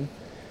punching.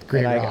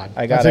 Great rod.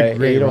 I got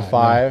an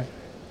 805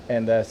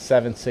 and a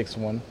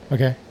 761.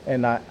 Okay.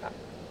 And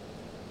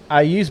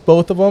I use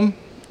both of them.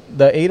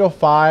 The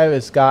 805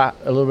 has got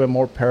a little bit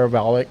more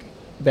parabolic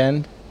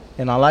bend,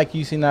 and I like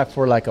using that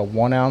for like a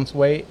 1 ounce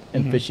weight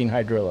and fishing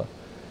hydrilla.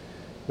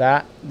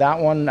 That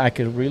one I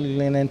could really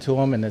lean into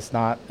them, and it's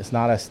not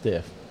as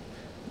stiff.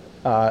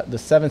 The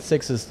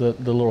 7.6 is the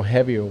little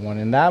heavier one,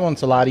 and that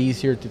one's a lot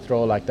easier to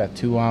throw like that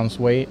 2 ounce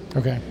weight.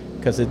 Okay.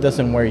 Because it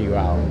doesn't wear you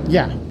out.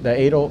 Yeah. The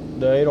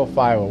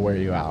 805 will wear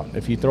you out.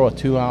 If you throw a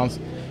 2 ounce,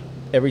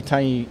 every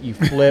time you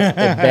flip,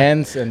 it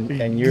bends, and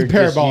you're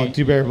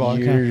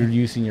you're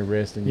using your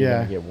wrist, and you're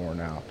gonna get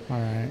worn out. All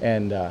right.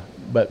 And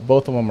but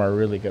both of them are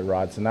really good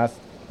rods, and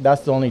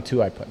that's the only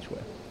two I punch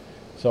with.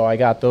 So I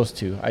got those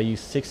two. I use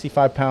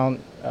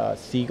 65-pound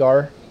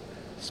Seagar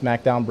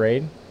Smackdown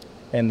braid,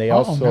 and they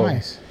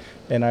nice.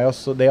 And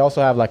they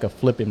also have like a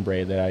flipping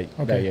braid that I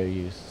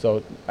use.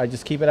 So I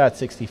just keep it at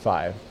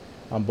 65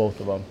 on both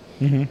of them,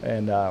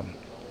 and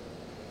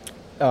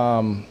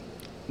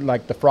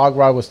like the frog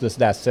rod was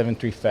that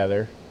 7.3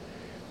 feather.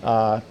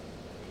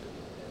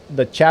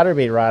 The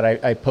chatterbait rod,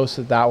 I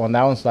posted that one.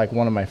 That one's like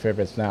one of my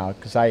favorites now,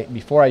 because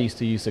before I used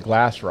to use a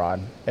glass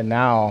rod, and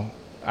now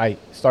I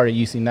started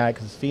using that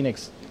because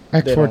Phoenix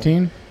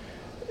X14.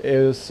 It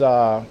was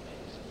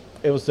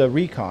It was the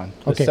Recon,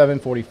 the Okay.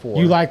 744.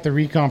 You like the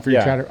Recon for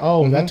your Yeah. chatter?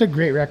 Oh, that's a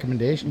great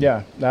recommendation.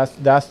 Yeah,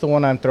 that's the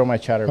one I'm throwing my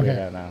chatterbait Okay.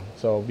 at now.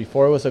 So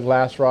before it was a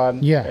glass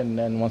rod. Yeah. And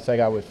then once I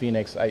got with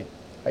Phoenix, I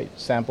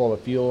sampled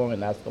a few of them,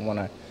 and that's the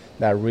one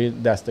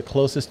that's the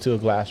closest to a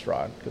glass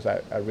rod, because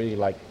I really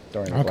like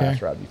throwing a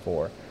glass rod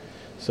before.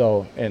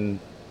 So, and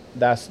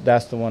that's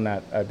the one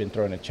that I've been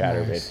throwing a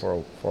chatterbait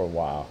for a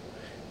while.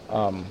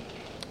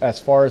 As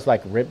far as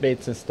like rip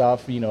baits and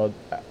stuff, you know,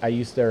 I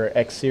use their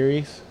X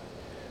series.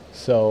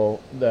 So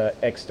the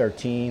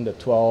X13, the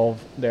 12,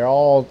 they're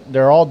all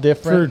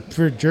different.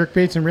 For jerk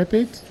baits and rip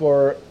baits?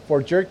 For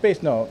jerk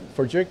baits, no.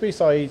 For jerk baits,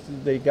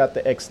 they got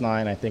the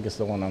X9. I think is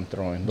the one I'm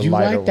throwing. The You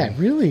lighter like that, one.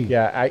 really?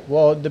 Yeah.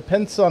 Well, it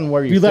depends on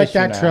where you're You like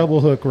fishing that at. treble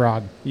hook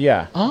rod?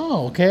 Yeah.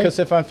 Oh, okay. Because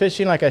if I'm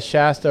fishing like a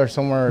Shasta or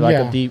somewhere like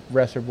Yeah. a deep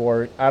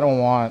reservoir, I don't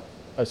want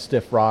a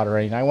stiff rod or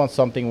anything. I want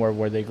something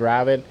where they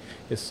grab it.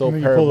 It's so And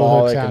then you pull the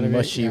hooks parabolic out and of it.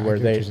 mushy Yeah, I where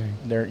get what you're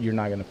saying. you're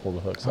not going to pull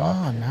the hooks off.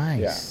 Oh,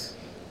 nice.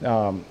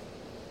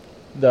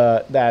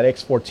 That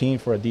X14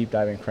 for a deep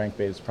diving crankbait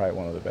is probably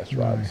one of the best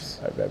rods Nice.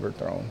 I've ever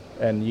thrown,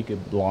 and you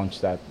could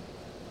launch that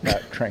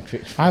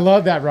crankbait. I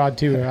love that rod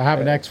too. I have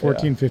an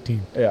X14,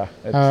 15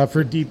 Yeah,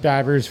 for deep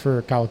divers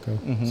for Calico.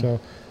 Mm-hmm.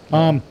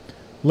 So,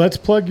 let's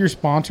plug your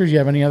sponsors. You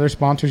have any other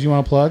sponsors you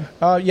want to plug?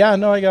 yeah,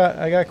 no, I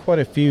got quite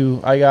a few.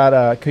 I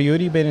got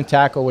Coyote Bait and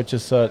Tackle, which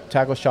is a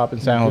tackle shop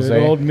in San Good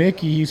Jose. old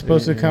Mickey. He's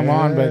supposed to come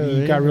on, but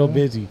he got real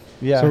busy.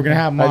 Yeah, So we're gonna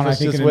have him on. I was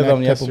think just in the with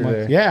him next couple yesterday.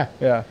 months. Yeah.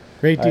 Yeah.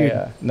 Great dude.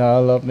 No, I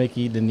love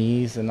Mickey,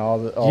 Denise, and all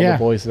the Yeah.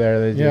 boys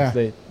there. They just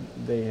Yeah.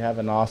 they have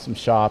an awesome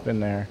shop in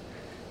there,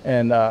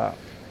 and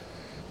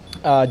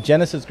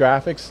Genesis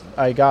Graphics.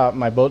 I got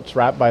my boats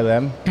wrapped by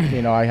them.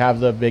 You know, I have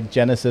the big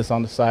Genesis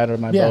on the side of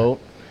my Yeah. boat,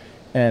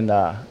 and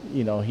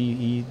you know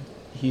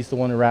he's the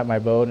one who wrapped my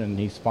boat, and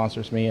he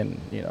sponsors me, and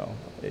you know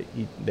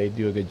they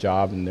do a good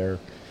job, and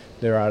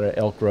they're out of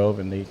Elk Grove,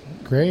 and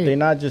Great. they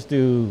not just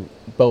do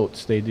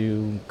boats, they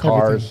do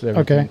cars, Everything.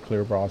 Okay.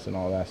 clear bras and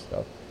all that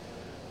stuff.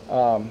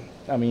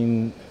 I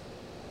mean,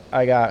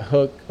 I got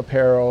Hook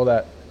Apparel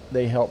that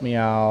they help me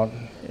out.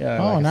 Yeah,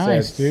 Oh, like I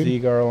nice, said, dude.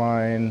 Seaguar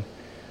Line,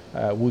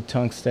 Wu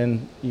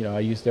Tungsten. You know, I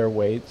use their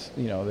weights.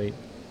 You know,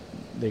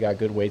 they got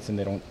good weights, and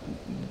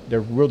they're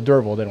real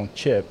durable. They don't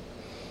chip.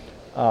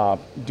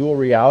 Dual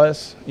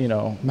Realis. You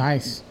know,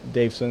 Nice.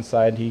 Dave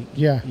Swinside.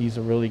 He's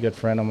a really good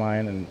friend of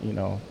mine, and you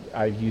know,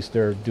 I've used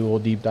their dual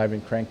deep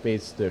diving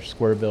crankbaits, their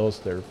square bills,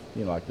 their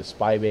like the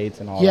spy baits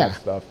and all that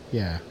stuff.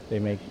 Yeah. They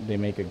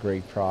make a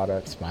great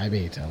product. Spy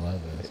baits. I love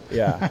this.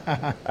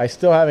 Yeah, I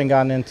still haven't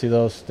gotten into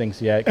those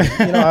things yet. 'Cause,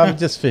 you know, I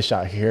just fish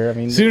out here. I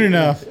mean, Soon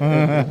enough.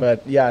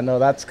 But yeah, no,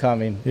 that's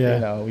coming. Yeah.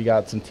 You know, we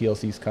got some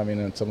TLCs coming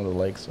in some of the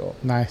lakes, so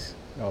Nice.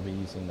 I'll be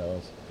using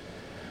those.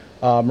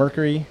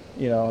 Mercury,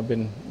 you know, I've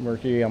been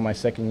Mercury on my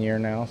second year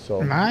now,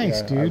 so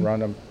Nice, dude.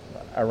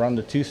 I run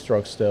the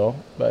 2-stroke still,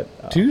 but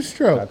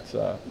 2-stroke.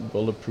 That's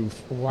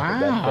bulletproof.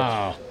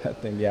 Wow.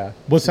 That thing, yeah.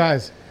 What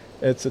size?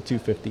 It's a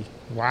 250.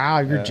 Wow,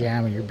 you're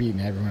jamming. You're beating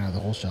everyone out of the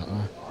whole shot,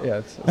 huh? Yeah,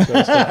 it's the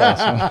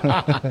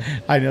fast one.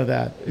 I know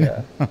that.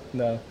 Yeah,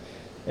 no,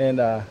 and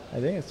I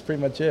think it's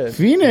pretty much it.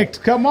 Phoenix,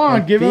 come on,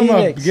 And give him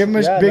a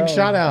yeah, big no,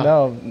 shout out.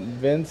 No,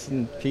 Vince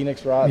and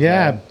Phoenix Rods.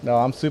 Yeah. man. No,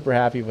 I'm super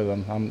happy with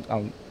them.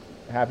 I'm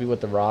happy with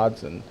the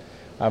rods, and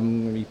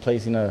I'm gonna be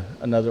placing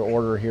another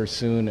order here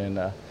soon, and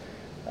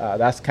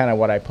that's kind of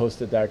what I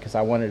posted there because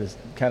I wanted to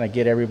kind of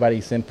get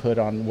everybody's input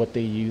on what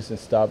they use and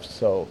stuff.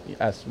 So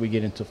as we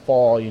get into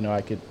fall, you know,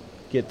 I could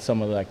get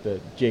some of like the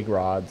jig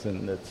rods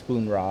and the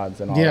spoon rods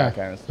and all that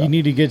kind of stuff. You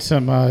need to get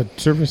some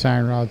surface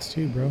iron rods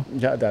too, bro.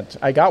 Yeah,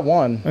 I got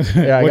one.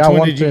 Yeah, I Which got one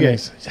one did you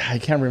Phoenix. I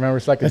can't remember.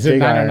 It's like a Is it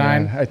jig iron.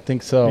 909? Man. I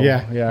think so.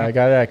 Yeah. Yeah. I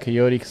got it at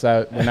Coyote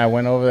because when I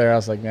went over there, I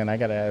was like, man, I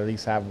gotta at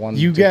least have one.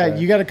 You jig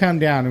iron. got to come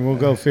down and we'll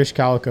go fish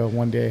Calico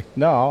one day.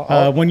 No.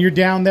 I'll- When you're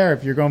down there,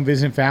 if you're going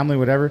visit family,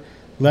 whatever,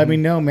 let me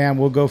know, man.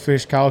 We'll go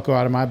fish Calico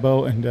out of my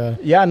boat, and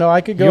yeah, no, I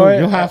could go.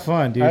 you'll have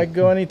fun, dude. I could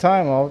go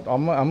anytime.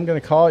 I'm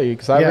gonna call you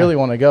because I Yeah. really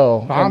want to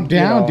go. I'm And,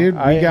 down, you know,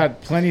 dude. We got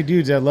plenty of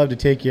dudes that love to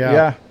take you out.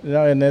 Yeah,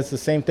 no, and it's the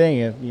same thing.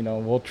 If, you know,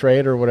 we'll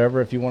trade or whatever.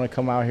 If you want to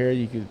come out here,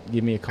 you could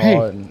give me a call. Hey,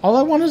 and all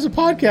I want is a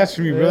podcast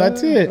from you, bro.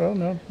 That's it. Well,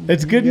 no,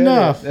 It's you good get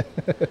enough. it.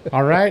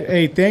 All right.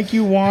 Hey, thank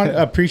you, Juan.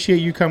 Appreciate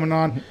you coming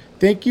on.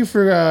 Thank you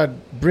for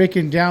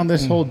breaking down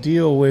this whole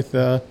deal with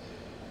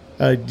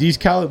these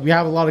we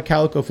have a lot of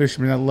calico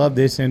fishermen that love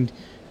this, and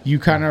you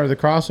kind of are the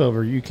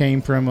crossover. You came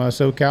from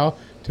SoCal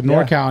to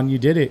NorCal, and you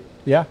did it.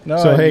 Yeah. No.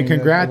 So, I hey, mean, it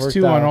congrats, worked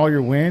too, on out. all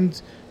your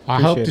wins. I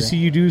hope to Appreciate it. see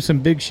you do some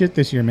big shit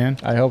this year, man.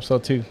 I hope so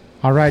too.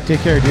 All right. Take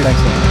care, dude. Thanks.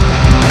 Man.